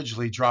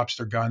largely drops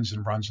their guns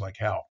and runs like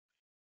hell.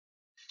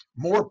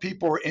 More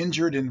people are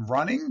injured in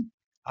running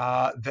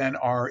than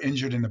are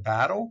injured in the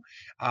battle.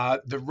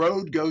 The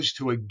road goes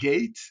to a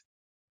gate.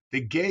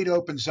 The gate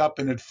opens up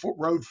and the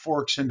road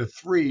forks into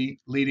 3,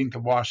 leading to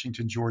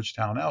Washington,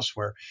 Georgetown,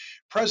 elsewhere.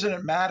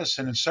 President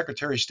Madison and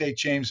Secretary of State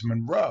James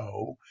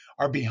Monroe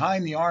are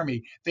behind the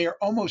army. They are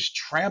almost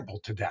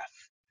trampled to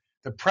death.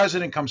 The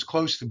president comes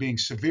close to being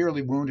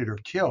severely wounded or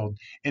killed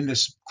in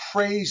this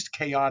crazed,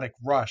 chaotic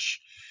rush.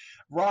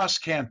 Ross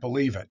can't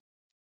believe it.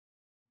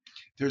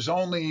 There's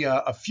only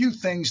a few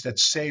things that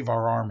save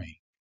our army.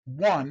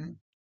 One,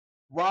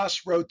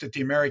 Ross wrote that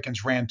the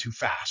Americans ran too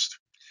fast.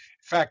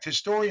 In fact,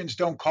 historians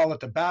don't call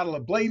it the Battle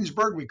of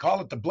Bladensburg. We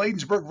call it the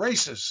Bladensburg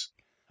Races.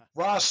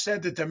 Ross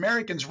said that the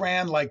Americans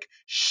ran like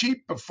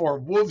sheep before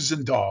wolves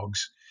and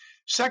dogs.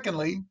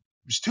 Secondly,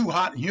 it was too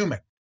hot and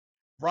humid.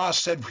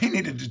 Ross said we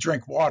needed to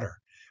drink water.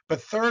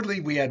 But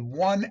thirdly, we had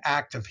one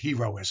act of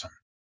heroism.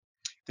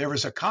 There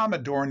was a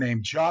Commodore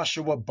named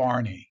Joshua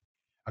Barney,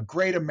 a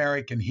great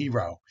American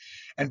hero.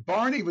 And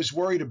Barney was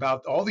worried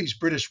about all these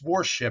British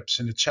warships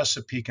in the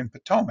Chesapeake and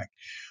Potomac.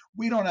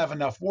 We don't have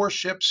enough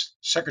warships.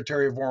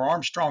 Secretary of War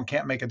Armstrong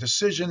can't make a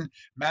decision.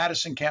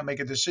 Madison can't make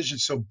a decision.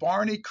 So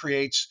Barney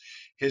creates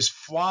his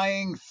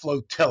flying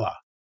flotilla,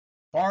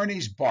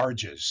 Barney's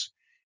barges.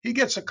 He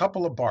gets a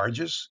couple of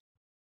barges,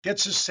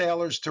 gets his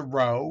sailors to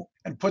row,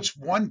 and puts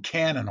one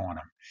cannon on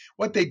them.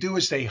 What they do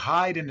is they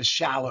hide in the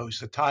shallows,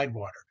 the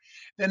tidewater.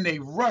 Then they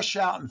rush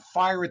out and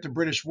fire at the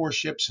British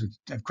warships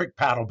and quick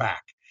paddle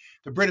back.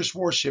 The British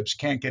warships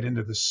can't get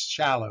into the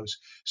shallows.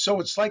 So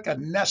it's like a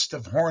nest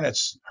of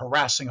hornets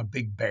harassing a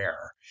big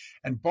bear.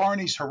 And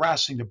Barney's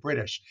harassing the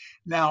British.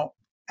 Now,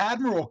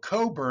 Admiral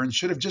Cockburn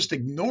should have just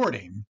ignored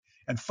him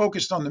and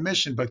focused on the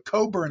mission, but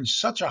Coburn's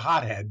such a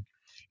hothead,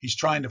 he's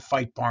trying to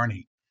fight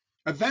Barney.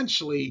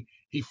 Eventually,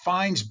 he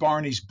finds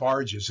Barney's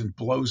barges and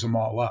blows them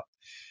all up.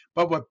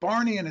 But what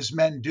Barney and his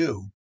men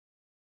do,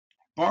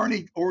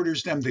 Barney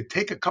orders them to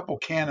take a couple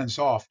cannons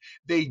off.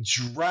 They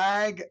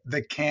drag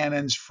the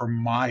cannons for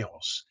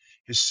miles,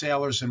 his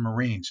sailors and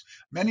Marines,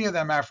 many of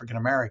them African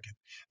American.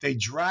 They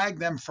drag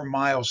them for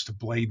miles to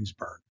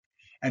Bladensburg.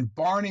 And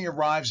Barney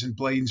arrives in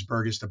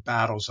Bladensburg as the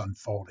battle's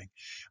unfolding.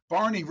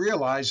 Barney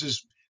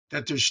realizes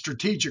that there's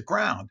strategic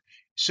ground.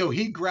 So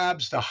he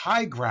grabs the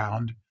high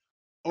ground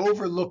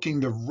overlooking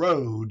the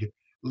road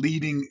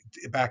leading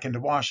back into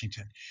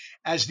Washington.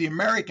 As the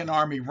American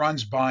army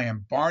runs by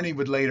him, Barney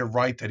would later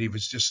write that he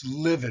was just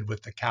livid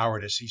with the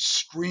cowardice. He's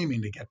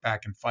screaming to get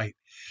back and fight.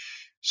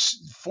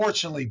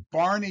 Fortunately,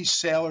 Barney's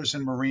sailors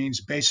and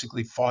Marines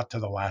basically fought to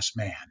the last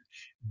man.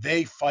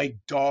 They fight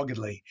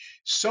doggedly,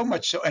 so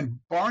much so, and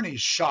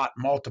Barney's shot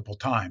multiple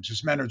times.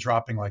 His men are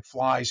dropping like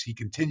flies. He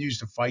continues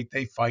to fight.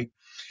 They fight.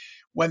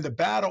 When the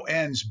battle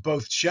ends,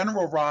 both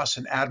General Ross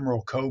and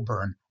Admiral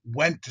Cockburn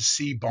went to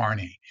see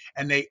Barney,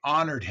 and they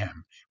honored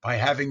him by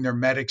having their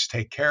medics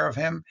take care of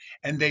him,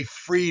 and they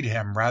freed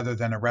him rather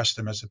than arrest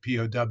him as a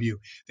POW.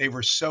 They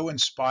were so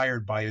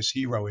inspired by his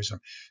heroism.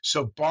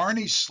 So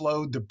Barney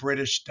slowed the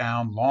British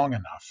down long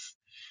enough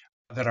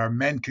that our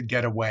men could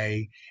get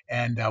away,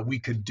 and we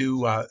could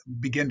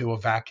begin to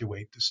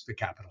evacuate the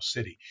capital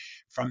city.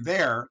 From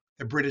there,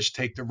 the British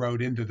take the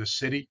road into the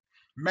city.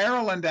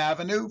 Maryland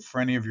Avenue, for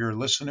any of your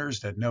listeners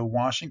that know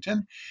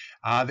Washington,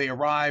 they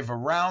arrive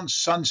around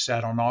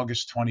sunset on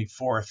August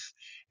 24th,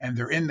 and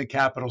they're in the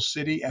capital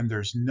city, and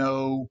there's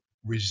no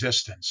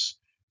resistance.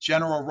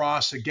 General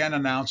Ross again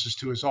announces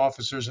to his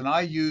officers, and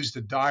I use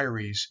the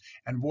diaries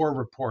and war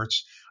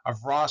reports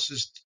of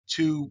Ross's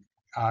two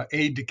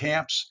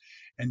aides-de-camps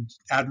and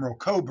Admiral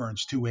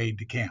Cockburn's two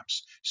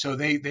aides-de-camps. So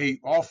they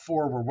all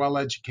four were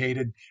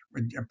well-educated,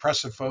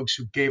 impressive folks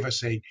who gave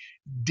us a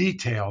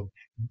detailed,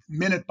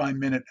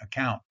 minute-by-minute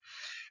account.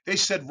 They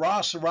said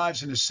Ross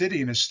arrives in the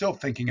city and is still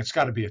thinking it's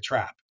got to be a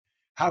trap.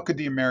 How could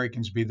the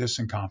Americans be this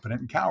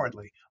incompetent and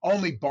cowardly?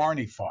 Only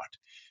Barney fought.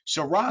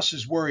 So Ross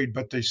is worried,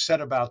 but they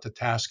set about the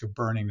task of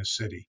burning the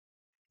city.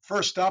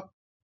 First up,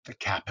 the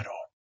Capitol,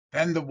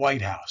 then the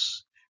White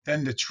House,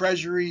 then the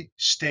Treasury,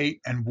 State,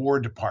 and War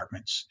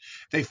Departments.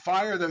 They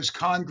fire those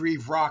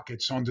Congreve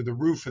rockets onto the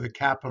roof of the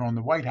Capitol and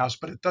the White House,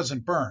 but it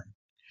doesn't burn.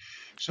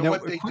 So now,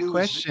 what they do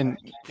question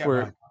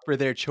for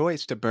their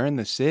choice to burn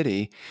the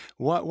city.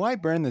 Why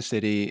burn the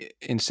city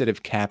instead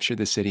of capture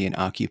the city and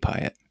occupy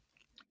it?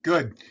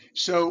 Good.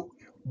 So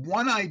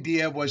one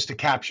idea was to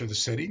capture the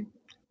city.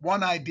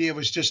 One idea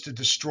was just to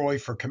destroy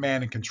for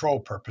command and control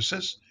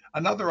purposes.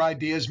 Another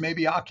idea is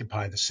maybe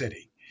occupy the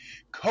city.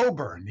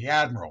 Cockburn, the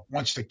admiral,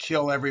 wants to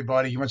kill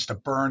everybody. He wants to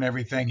burn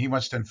everything. He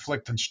wants to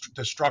inflict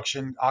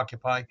destruction,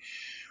 occupy.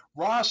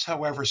 Ross,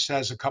 however,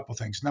 says a couple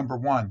things. Number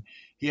one,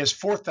 he has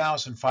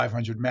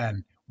 4,500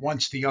 men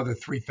once the other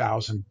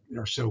 3,000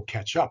 or so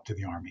catch up to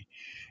the army.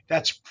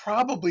 That's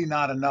probably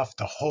not enough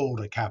to hold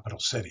a capital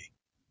city.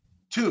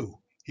 Two,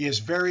 he has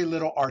very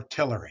little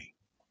artillery.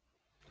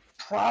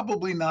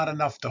 Probably not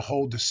enough to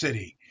hold the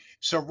city.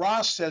 So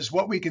Ross says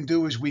what we can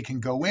do is we can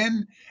go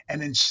in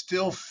and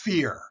instill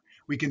fear.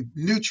 We can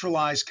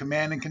neutralize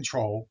command and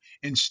control,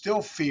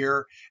 instill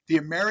fear. The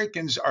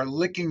Americans are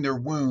licking their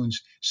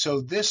wounds,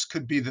 so this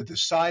could be the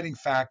deciding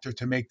factor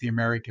to make the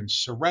Americans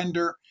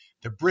surrender.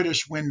 The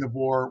British win the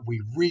war,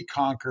 we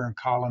reconquer and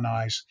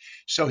colonize.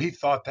 So he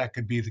thought that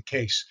could be the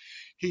case.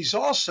 He's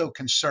also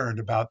concerned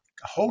about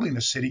holding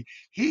the city.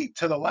 He,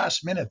 to the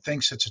last minute,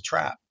 thinks it's a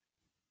trap.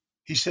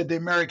 He said the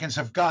Americans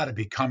have got to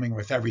be coming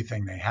with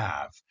everything they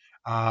have.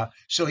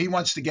 So he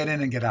wants to get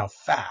in and get out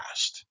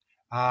fast.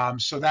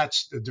 So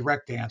that's the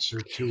direct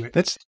answer to it.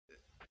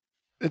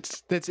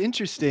 That's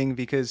interesting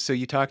because so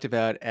you talked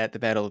about at the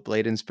Battle of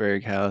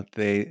Bladensburg how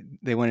they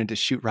wanted to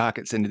shoot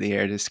rockets into the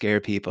air to scare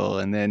people,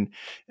 and then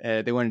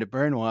they wanted to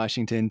burn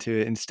Washington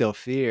to instill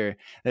fear.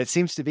 That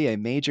seems to be a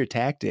major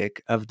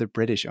tactic of the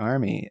British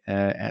Army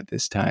at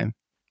this time.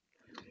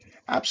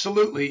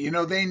 Absolutely. You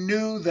know, they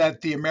knew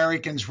that the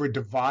Americans were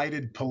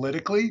divided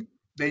politically.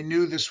 They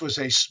knew this was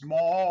a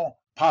small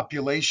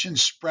population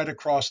spread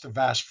across the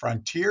vast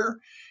frontier.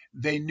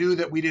 They knew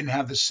that we didn't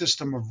have the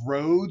system of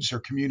roads or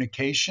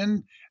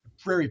communication,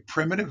 very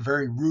primitive,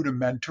 very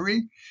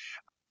rudimentary.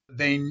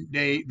 They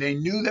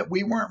knew that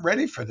we weren't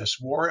ready for this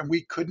war, and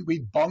we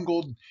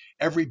bungled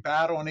every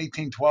battle in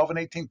 1812 and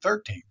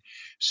 1813.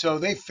 So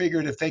they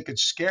figured if they could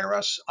scare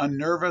us,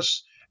 unnerve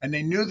us, and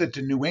they knew that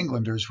the New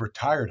Englanders were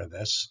tired of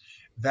this,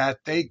 that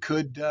they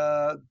could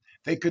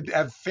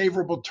have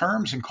favorable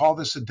terms and call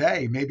this a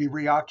day, maybe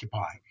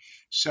reoccupy.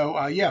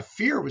 So yeah,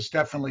 fear was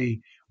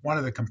definitely one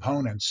of the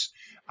components.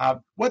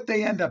 What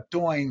they end up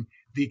doing,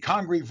 the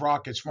Congreve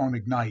rockets won't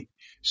ignite.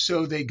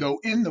 So they go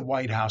in the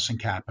White House and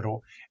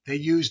Capitol. They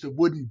use the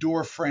wooden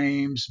door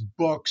frames,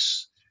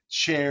 books,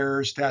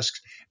 chairs,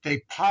 desks.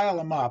 They pile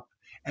them up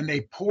and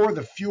they pour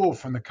the fuel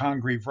from the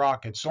Congreve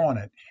rockets on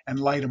it and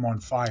light them on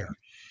fire.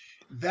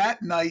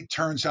 That night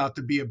turns out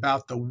to be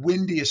about the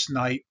windiest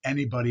night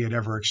anybody had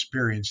ever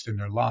experienced in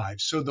their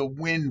lives. So the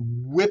wind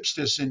whips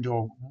this into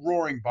a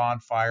roaring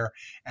bonfire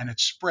and it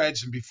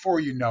spreads. And before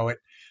you know it,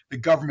 the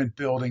government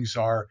buildings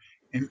are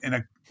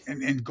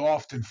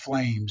engulfed in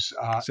flames.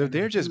 So And a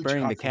they're just huge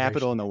burning the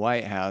Capitol conflagration. and the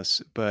White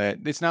House, but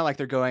it's not like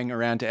they're going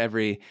around to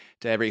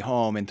every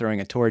home and throwing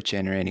a torch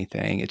in or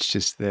anything. It's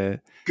just Good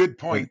the,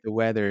 point. the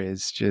weather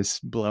is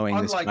just blowing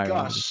this Unlike fire over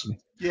the us, city.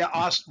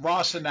 yeah,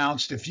 Ross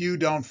announced if you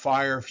don't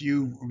fire, if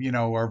you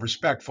are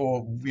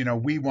respectful,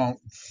 we won't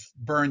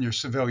burn your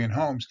civilian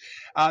homes.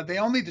 They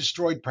only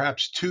destroyed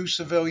perhaps 2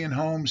 civilian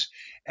homes,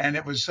 and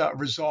it was a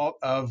result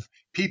of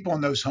people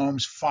in those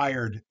homes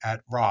fired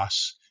at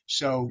Ross.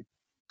 So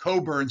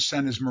Coburn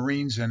sent his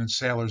Marines in and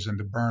sailors in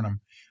to burn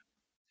them.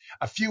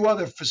 A few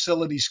other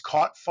facilities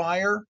caught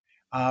fire,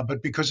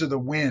 but because of the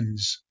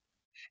winds,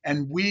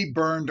 and we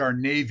burned our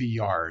Navy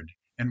Yard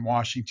in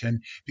Washington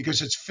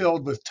because it's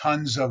filled with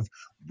tons of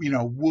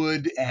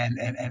wood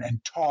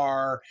and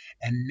tar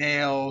and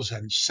nails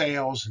and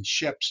sails and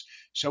ships.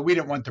 So we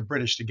didn't want the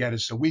British to get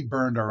us, so we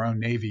burned our own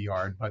Navy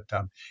Yard. But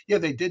yeah,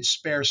 they did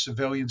spare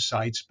civilian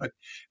sites, but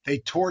they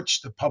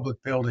torched the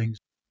public buildings,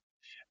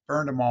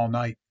 burned them all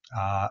night.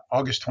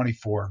 August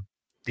 24,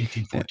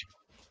 1814.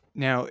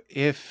 Now,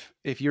 if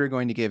you were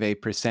going to give a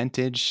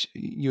percentage,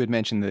 you had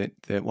mentioned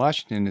that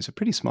Washington is a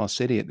pretty small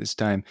city at this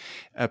time.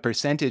 A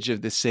percentage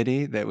of the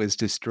city that was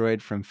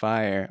destroyed from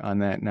fire on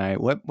that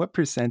night. What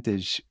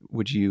percentage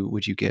would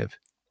you give?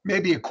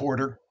 Maybe a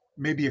quarter,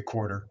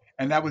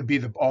 and that would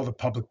be all the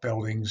public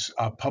buildings,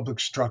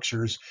 public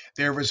structures.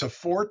 There was a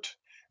Fort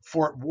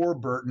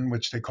Warburton,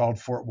 which they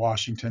called Fort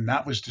Washington,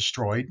 that was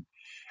destroyed.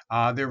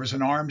 There was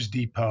an arms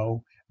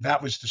depot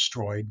that was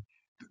destroyed.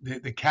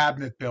 The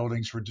cabinet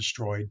buildings were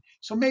destroyed.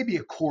 So maybe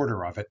a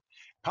quarter of it.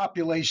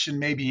 Population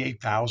maybe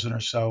 8,000 or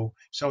so.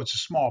 So it's a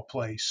small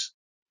place.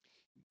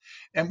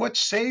 And what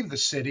saved the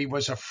city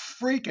was a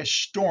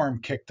freakish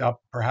storm kicked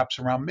up perhaps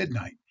around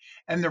midnight,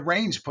 and the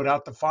rains put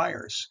out the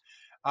fires.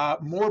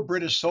 More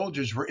British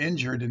soldiers were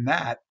injured in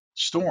that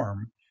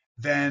storm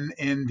than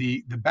in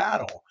the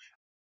battle.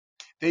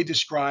 They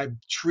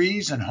described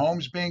trees and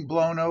homes being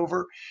blown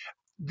over.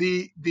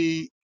 The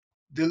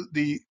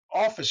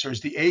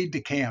officers, the aide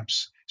de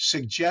camps,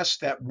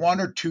 suggest that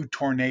 1 or 2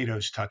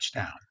 tornadoes touched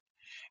down.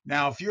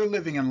 Now, if you're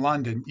living in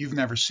London, you've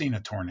never seen a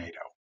tornado.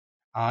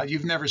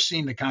 You've never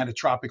seen the kind of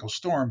tropical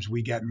storms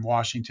we get in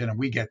Washington and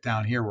we get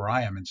down here where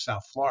I am in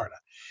South Florida.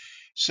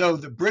 So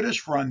the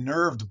British were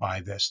unnerved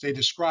by this. They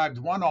described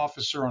one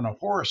officer on a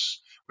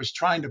horse was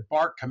trying to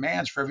bark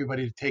commands for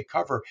everybody to take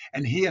cover,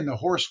 and he and the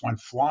horse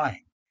went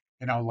flying,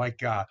 like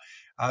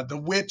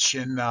the witch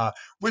in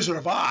Wizard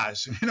of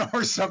Oz,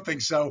 or something.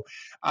 So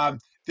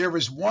there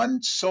was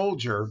one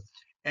soldier,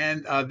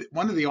 and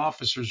one of the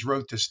officers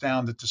wrote this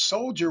down, that the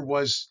soldier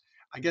was,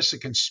 I guess, a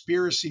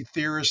conspiracy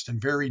theorist and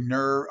very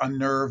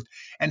unnerved,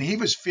 and he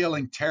was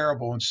feeling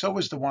terrible, and so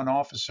was the one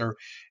officer.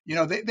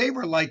 They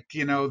were like,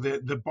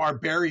 the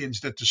barbarians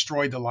that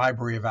destroyed the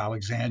Library of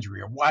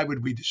Alexandria. Why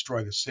would we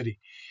destroy the city?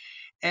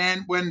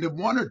 And when the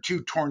 1 or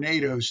 2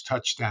 tornadoes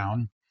touched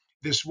down,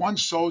 this one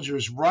soldier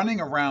is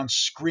running around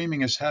screaming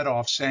his head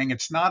off, saying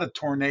it's not a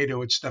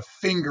tornado, it's the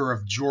finger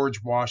of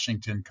George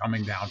Washington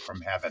coming down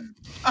from heaven.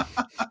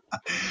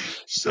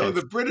 So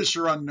the British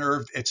are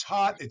unnerved. It's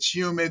hot, it's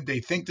humid. They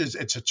think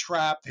it's a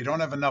trap. They don't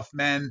have enough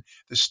men.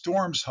 The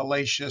storm's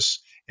hellacious.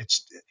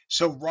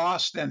 So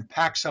Ross then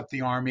packs up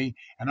the army,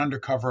 and under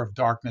cover of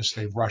darkness,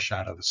 they rush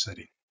out of the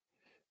city.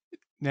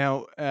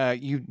 Now,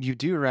 you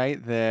do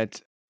write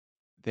that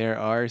there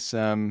are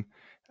some.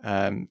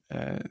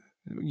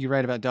 You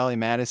write about Dolly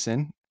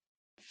Madison,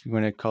 if you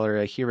want to call her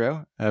a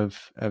hero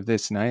of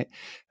this night.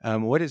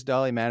 What is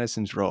Dolly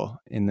Madison's role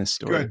in this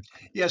story? Good.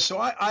 Yeah, so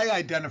I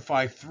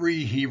identify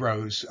 3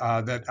 heroes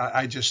that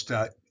I just,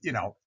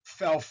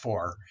 fell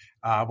for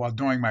while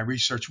doing my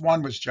research.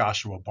 One was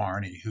Joshua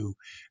Barney,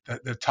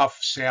 the tough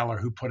sailor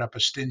who put up a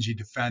stingy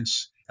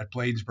defense at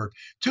Bladensburg.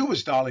 2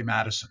 was Dolly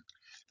Madison,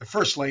 the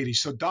first lady.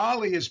 So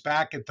Dolly is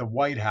back at the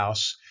White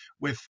House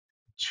with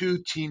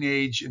 2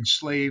 teenage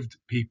enslaved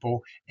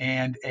people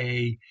and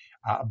a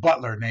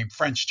butler named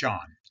French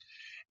John.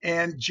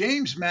 And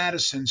James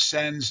Madison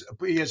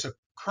he has a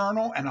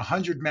colonel and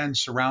 100 men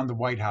surround the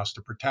White House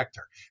to protect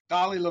her.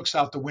 Dolly looks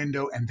out the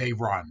window and they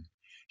run.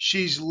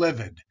 She's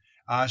livid.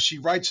 She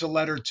writes a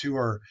letter to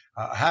her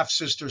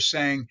half-sister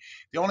saying,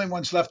 the only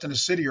ones left in the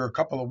city are a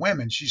couple of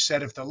women. She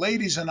said, if the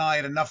ladies and I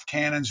had enough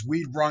cannons,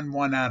 we'd run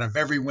one out of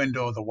every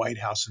window of the White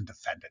House and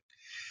defend it.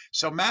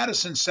 So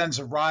Madison sends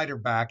a rider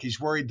back. He's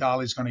worried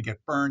Dolly's going to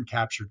get burned,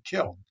 captured,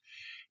 killed.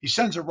 He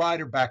sends a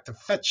rider back to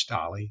fetch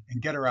Dolly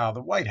and get her out of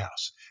the White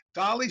House.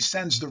 Dolly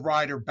sends the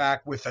rider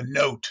back with a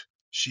note.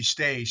 She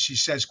stays. She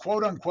says,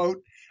 quote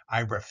unquote, I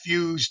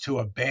refuse to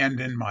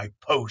abandon my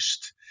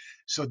post.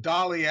 So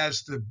Dolly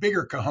has the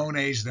bigger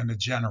cojones than the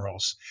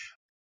generals.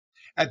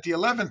 At the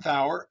 11th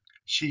hour,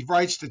 she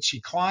writes that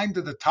she climbed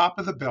to the top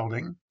of the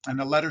building, and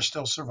the letter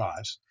still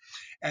survives.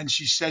 And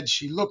she said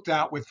she looked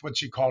out with what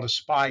she called a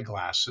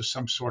spyglass, so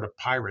some sort of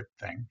pirate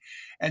thing.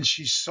 And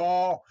she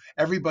saw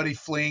everybody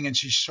fleeing, and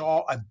she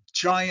saw a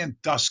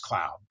giant dust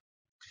cloud.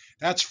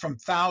 That's from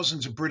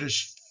thousands of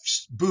British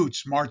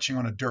boots marching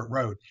on a dirt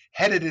road,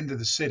 headed into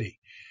the city.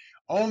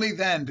 Only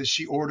then does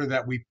she order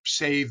that we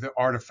save the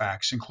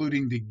artifacts,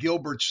 including the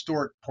Gilbert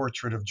Stuart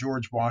portrait of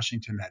George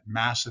Washington, that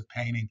massive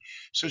painting.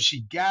 So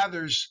she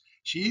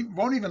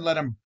won't even let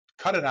them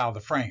cut it out of the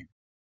frame.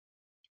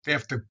 They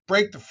have to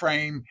break the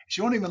frame.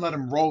 She won't even let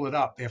them roll it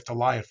up. They have to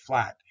lie it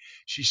flat.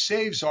 She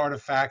saves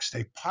artifacts.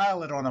 They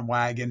pile it on a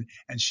wagon,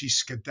 and she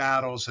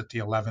skedaddles at the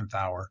 11th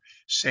hour,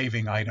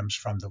 saving items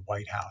from the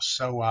White House.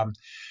 So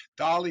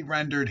Dolly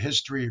rendered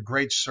history a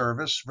great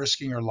service,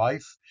 risking her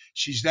life.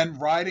 She's then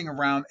riding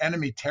around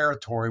enemy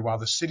territory while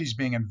the city's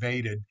being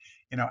invaded,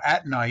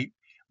 at night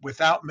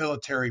without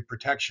military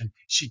protection.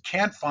 She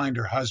can't find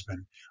her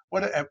husband.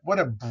 What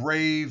a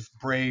brave,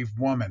 brave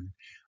woman.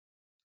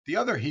 The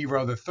other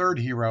hero, the third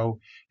hero,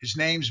 his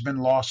name's been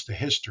lost to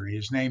history.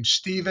 His name's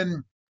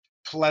Stephen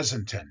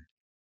Pleasanton.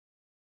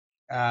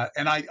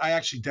 And I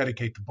actually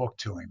dedicate the book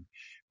to him.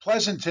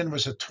 Pleasanton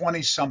was a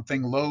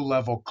 20-something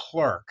low-level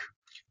clerk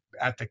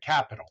at the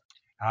Capitol.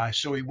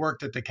 So he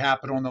worked at the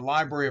Capitol, and the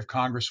Library of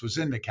Congress was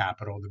in the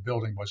Capitol. The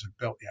building wasn't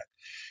built yet.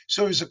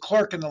 So he was a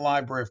clerk in the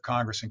Library of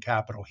Congress and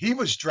Capitol. He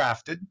was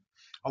drafted,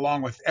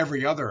 along with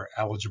every other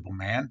eligible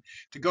man,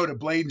 to go to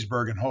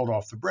Bladensburg and hold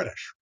off the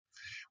British.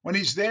 When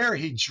he's there,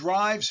 he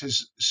drives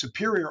his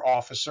superior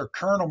officer,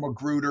 Colonel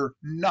Magruder,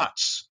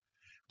 nuts.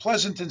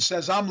 Pleasanton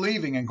says, I'm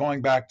leaving and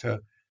going back to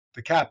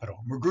the Capitol.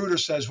 Magruder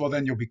says, well,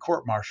 then you'll be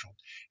court-martialed.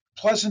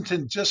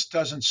 Pleasanton just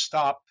doesn't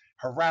stop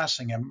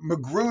harassing him.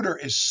 Magruder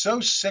is so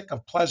sick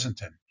of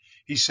Pleasanton,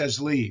 he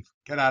says, leave,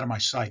 get out of my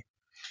sight.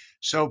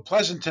 So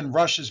Pleasanton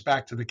rushes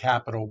back to the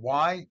Capitol.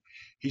 Why?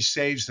 He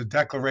saves the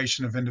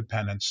Declaration of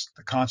Independence,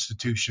 the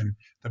Constitution,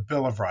 the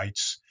Bill of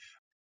Rights.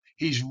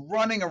 He's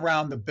running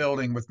around the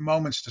building with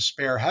moments to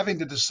spare, having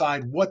to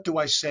decide, what do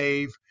I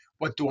save?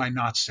 What do I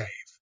not save?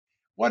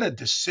 What a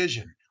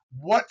decision.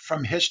 What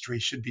from history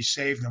should be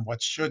saved and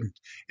what shouldn't?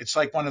 It's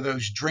like one of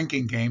those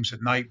drinking games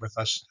at night with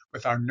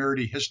our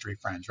nerdy history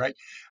friends, right?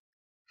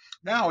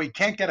 Now he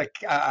can't get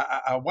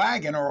a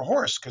wagon or a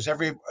horse because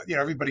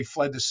everybody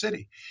fled the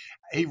city.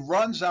 He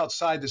runs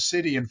outside the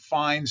city and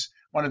finds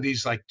one of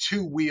these like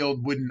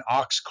two-wheeled wooden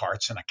ox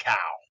carts and a cow.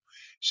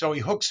 So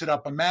he hooks it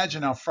up.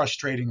 Imagine how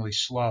frustratingly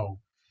slow.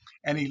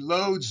 And he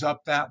loads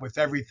up that with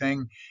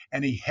everything,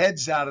 and he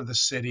heads out of the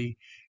city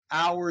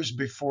hours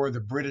before the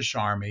British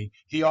Army.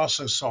 He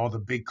also saw the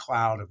big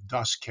cloud of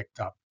dust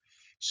kicked up.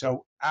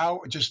 So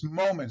just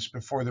moments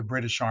before the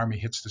British Army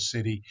hits the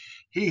city,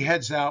 he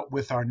heads out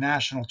with our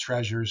national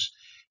treasures.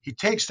 He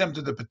takes them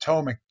to the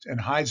Potomac and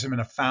hides them in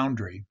a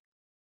foundry.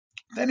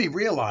 Then he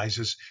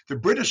realizes the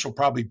British will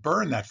probably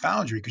burn that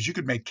foundry because you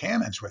could make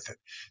cannons with it.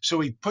 So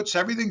he puts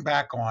everything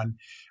back on,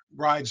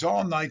 rides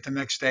all night the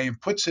next day,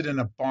 and puts it in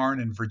a barn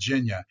in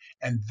Virginia.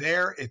 And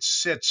there it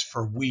sits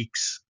for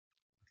weeks.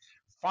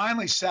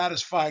 Finally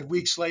satisfied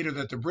weeks later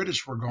that the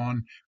British were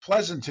gone,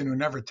 Pleasanton, who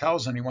never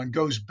tells anyone,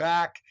 goes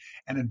back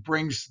and then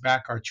brings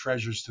back our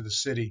treasures to the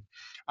city.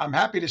 I'm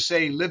happy to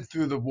say he lived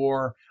through the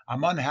war.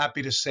 I'm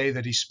unhappy to say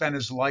that he spent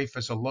his life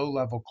as a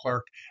low-level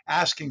clerk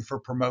asking for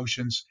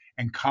promotions,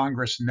 and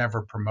Congress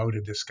never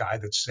promoted this guy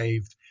that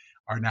saved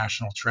our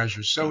national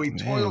treasures. So he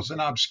toils in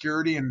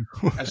obscurity and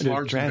has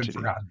largely been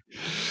forgotten.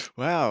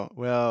 Wow.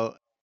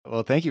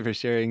 Well, thank you for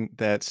sharing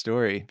that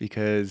story,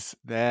 because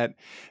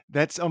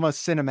that's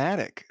almost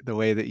cinematic, the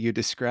way that you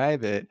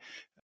describe it.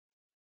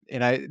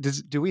 And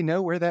do we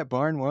know where that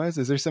barn was?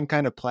 Is there some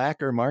kind of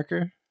plaque or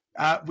marker?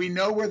 We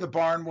know where the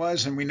barn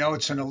was, and we know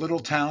it's in a little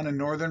town in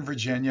northern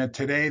Virginia.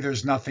 Today,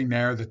 there's nothing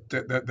there.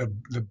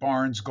 The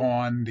barn's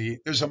gone.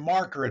 There's a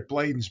marker at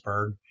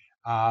Bladensburg,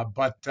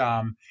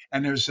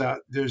 and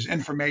there's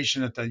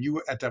information at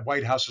the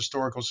White House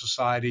Historical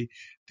Society,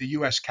 the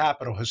U.S.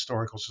 Capitol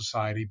Historical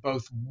Society,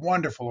 both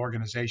wonderful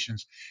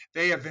organizations.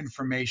 They have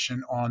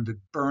information on the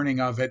burning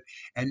of it,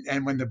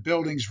 and when the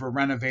buildings were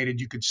renovated,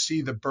 you could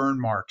see the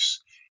burn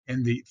marks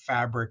in the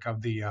fabric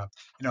of the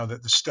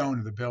stone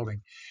of the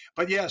building.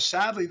 But yeah,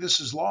 sadly, this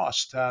is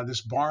lost.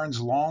 This barn's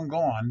long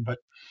gone. But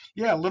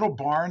yeah, a little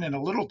barn in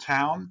a little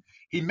town.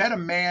 He met a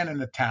man in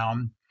the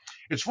town.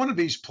 It's one of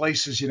these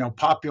places,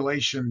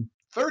 population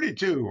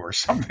 32 or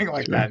something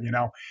like Sure.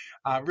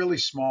 that, really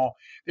small.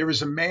 There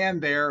was a man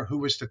there who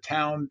was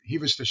he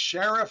was the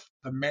sheriff,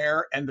 the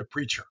mayor, and the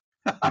preacher.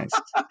 Nice.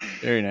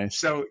 Very nice.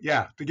 So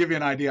yeah, to give you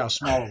an idea how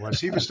small it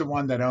was, he was the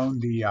one that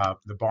owned the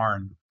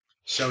barn.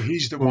 So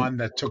he's the Well, one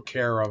that took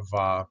care of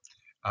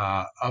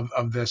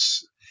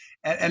this.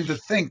 And to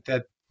think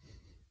that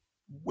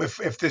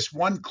if this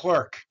one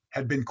clerk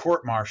had been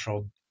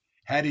court-martialed,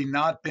 had he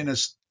not been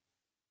as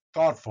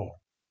thoughtful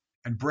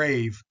and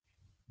brave,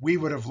 we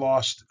would have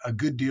lost a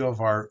good deal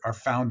of our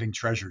founding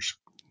treasures.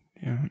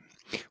 yeah.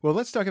 Well,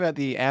 let's talk about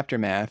the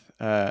aftermath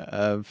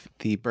of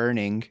the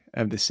burning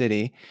of the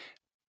city,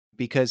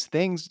 because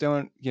things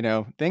are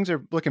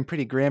looking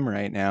pretty grim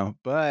right now.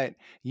 But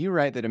you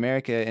write that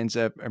America ends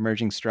up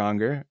emerging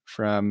stronger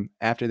from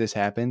after this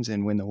happens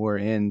and when the war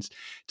ends.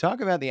 Talk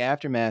about the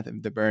aftermath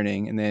of the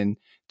burning, and then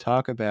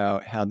talk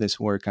about how this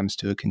war comes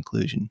to a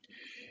conclusion.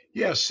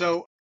 Yeah,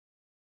 so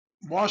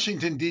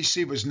Washington,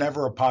 D.C. was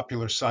never a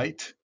popular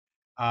site.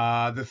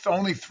 The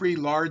only three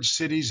large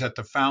cities at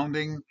the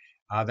founding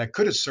that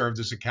could have served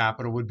as a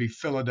capital would be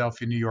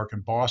Philadelphia, New York,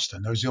 and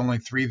Boston. Those are the only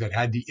three that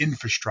had the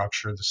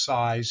infrastructure, the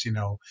size,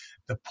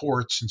 the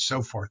ports, and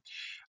so forth.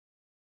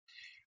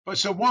 But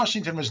so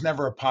Washington was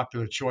never a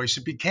popular choice.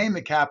 It became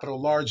the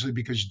capital largely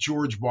because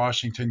George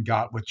Washington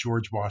got what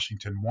George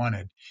Washington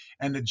wanted.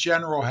 And the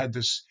general had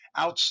this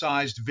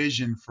outsized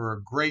vision for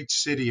a great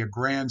city, a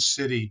grand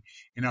city,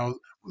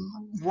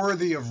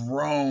 worthy of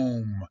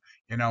Rome,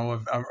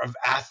 of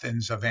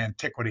Athens, of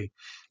antiquity.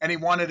 And he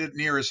wanted it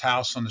near his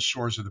house on the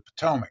shores of the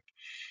Potomac.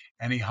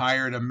 And he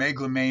hired a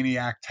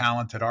megalomaniac,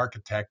 talented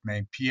architect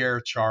named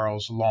Pierre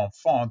Charles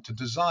L'Enfant to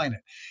design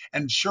it.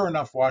 And sure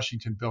enough,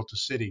 Washington built a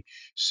city.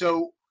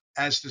 So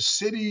as the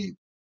city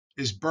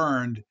is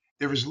burned,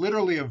 there was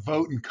literally a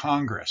vote in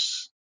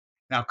Congress.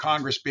 Now,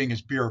 Congress being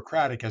as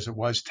bureaucratic as it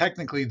was,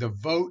 technically the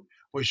vote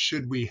was,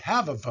 should we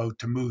have a vote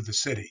to move the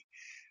city?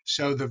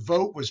 So the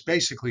vote was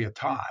basically a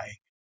tie.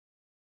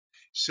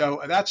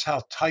 So that's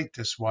how tight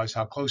this was,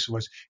 how close it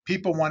was.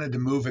 People wanted to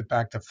move it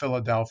back to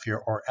Philadelphia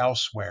or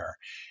elsewhere.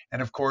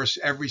 And of course,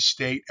 every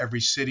state,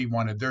 every city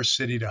wanted their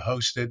city to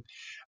host it.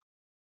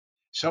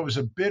 So it was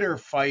a bitter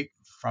fight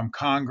from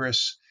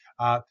Congress.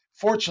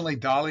 Fortunately,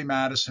 Dolly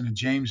Madison and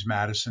James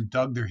Madison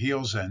dug their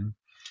heels in.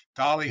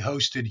 Dolly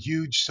hosted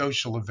huge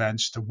social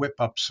events to whip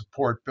up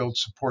support, build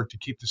support to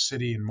keep the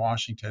city in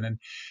Washington.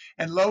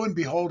 And lo and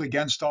behold,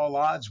 against all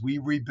odds, we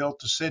rebuilt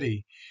the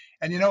city.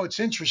 And it's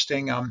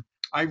interesting.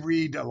 I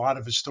read a lot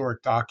of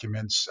historic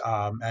documents,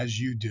 as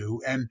you do.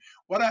 And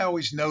what I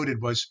always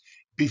noted was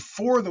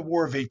before the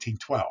War of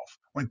 1812,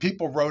 when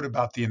people wrote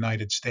about the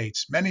United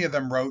States, many of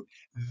them wrote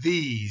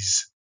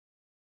these,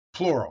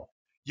 plural,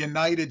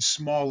 United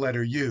small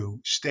letter U,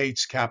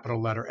 States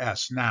capital letter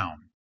S, noun.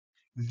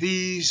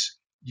 These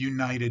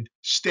United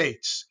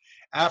States.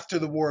 After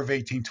the War of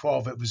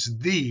 1812, it was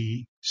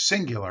the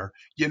singular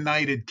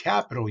United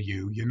capital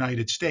U,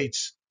 United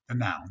States, the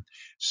noun.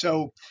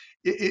 So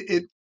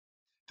the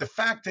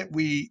fact that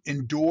we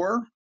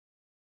endure,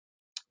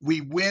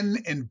 we win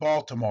in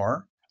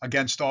Baltimore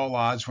against all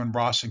odds when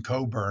Ross and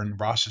Coburn,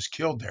 Ross is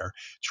killed there,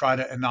 try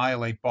to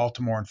annihilate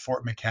Baltimore and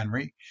Fort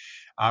McHenry.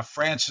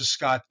 Francis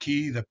Scott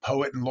Key, the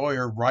poet and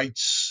lawyer,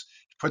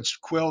 puts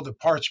quill to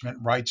parchment,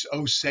 writes,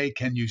 "Oh, say,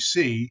 can you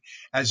see,"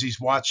 as he's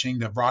watching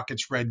the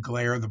rockets' red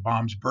glare, the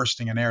bombs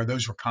bursting in air.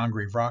 Those were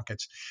Congreve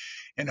rockets,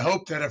 in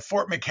hope that at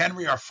Fort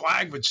McHenry, our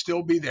flag would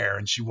still be there,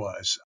 and she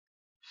was.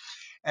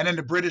 And then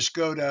the British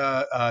go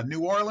to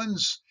New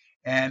Orleans,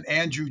 and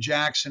Andrew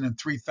Jackson and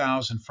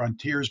 3,000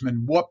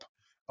 frontiersmen whoop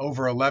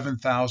over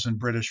 11,000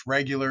 British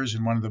regulars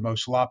in one of the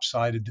most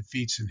lopsided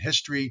defeats in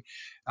history.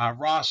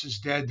 Ross is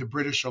dead. The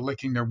British are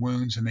licking their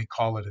wounds, and they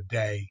call it a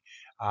day.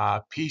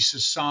 Peace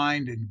is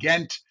signed in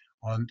Ghent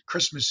on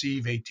Christmas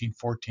Eve,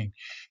 1814.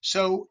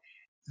 So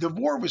the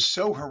war was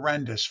so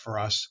horrendous for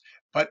us,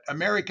 but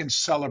Americans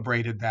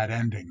celebrated that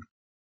ending.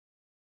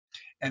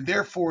 And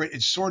therefore,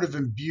 it sort of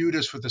imbued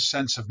us with a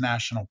sense of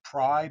national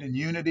pride and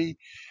unity.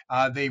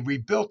 They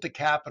rebuilt the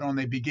Capitol, and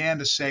they began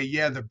to say,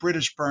 yeah, the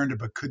British burned it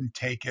but couldn't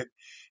take it.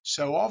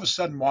 So all of a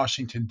sudden,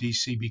 Washington,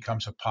 D.C.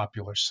 becomes a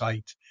popular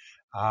site.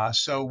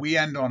 So we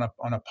end on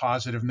a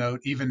positive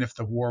note, even if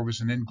the war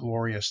was an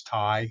inglorious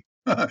tie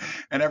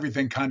and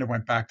everything kind of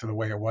went back to the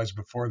way it was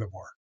before the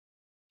war.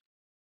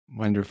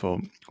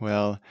 Wonderful.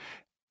 Well,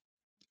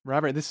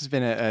 Robert, this has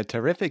been a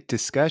terrific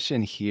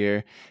discussion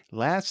here.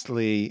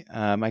 Lastly,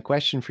 my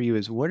question for you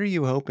is, what are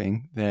you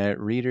hoping that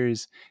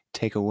readers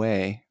take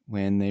away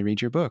when they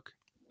read your book?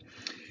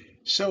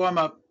 So I'm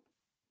a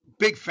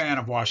big fan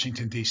of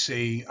Washington,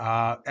 D.C.,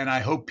 and I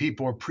hope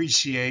people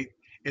appreciate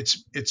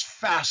its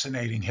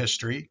fascinating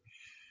history.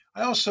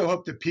 I also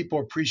hope that people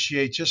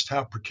appreciate just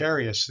how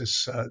precarious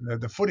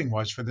the footing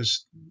was for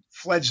this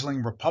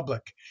fledgling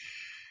republic.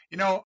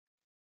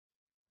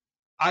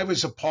 I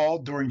was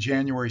appalled during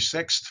January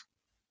 6th.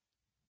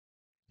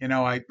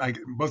 I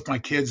both my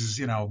kids,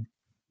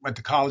 went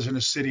to college in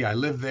the city. I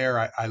live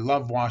there. I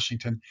love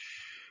Washington.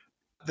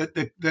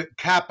 The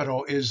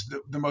Capitol is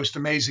the most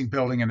amazing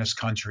building in this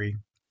country.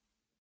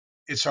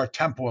 It's our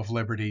temple of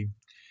liberty.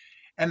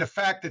 And the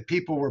fact that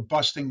people were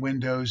busting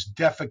windows,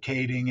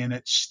 defecating in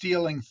it,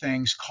 stealing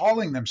things,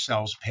 calling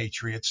themselves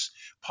patriots,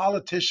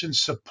 politicians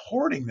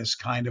supporting this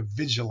kind of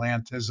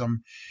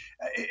vigilantism,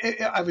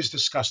 I was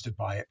disgusted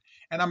by it.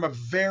 And I'm a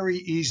very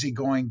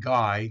easygoing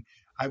guy.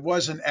 I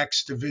was an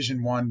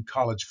ex-Division I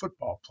college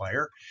football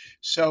player.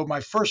 So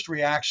my first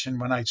reaction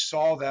when I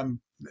saw them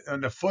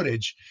in the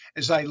footage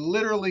is I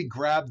literally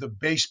grabbed the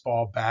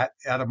baseball bat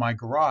out of my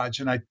garage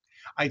and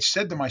I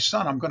said to my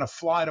son, I'm going to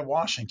fly to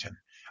Washington.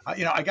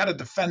 I got to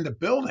defend the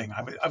building.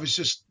 I was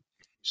just,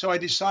 so I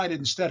decided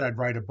instead I'd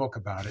write a book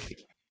about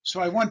it. So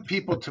I want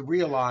people to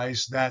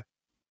realize that,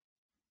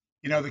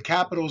 the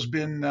Capitol's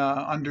been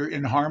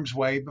in harm's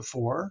way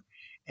before,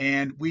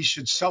 and we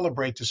should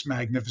celebrate this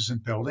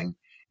magnificent building.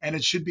 And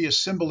it should be a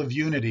symbol of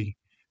unity,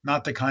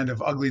 not the kind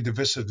of ugly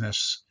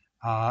divisiveness.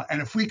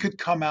 And if we could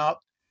come out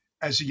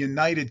as a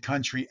united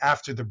country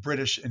after the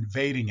British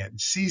invading it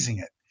and seizing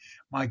it,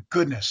 my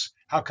goodness,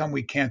 how come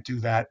we can't do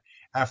that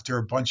after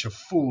a bunch of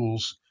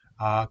fools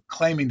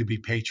claiming to be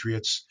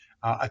patriots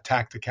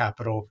attacked the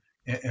Capitol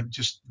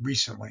just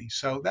recently?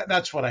 So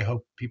that's what I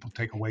hope people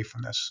take away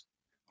from this.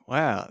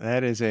 Wow,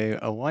 that is a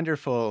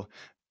wonderful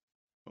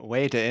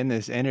way to end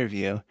this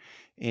interview.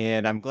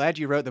 And I'm glad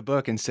you wrote the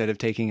book instead of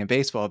taking a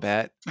baseball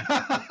bat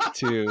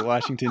to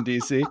Washington,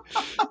 D.C.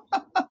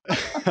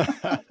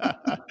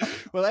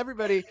 Well,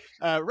 everybody,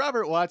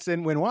 Robert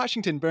Watson, When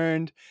Washington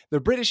Burned, The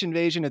British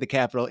Invasion of the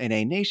Capitol and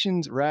a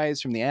Nation's Rise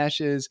from the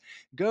Ashes.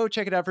 Go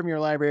check it out from your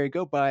library.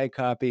 Go buy a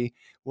copy.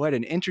 What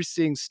an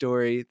interesting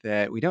story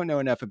that we don't know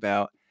enough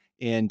about.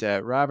 And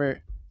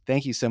Robert,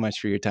 thank you so much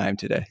for your time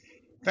today.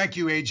 Thank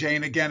you, AJ.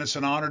 And again, it's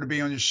an honor to be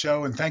on your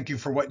show. And thank you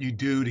for what you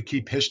do to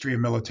keep history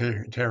and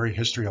military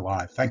history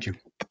alive. Thank you.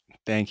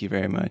 Thank you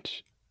very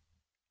much.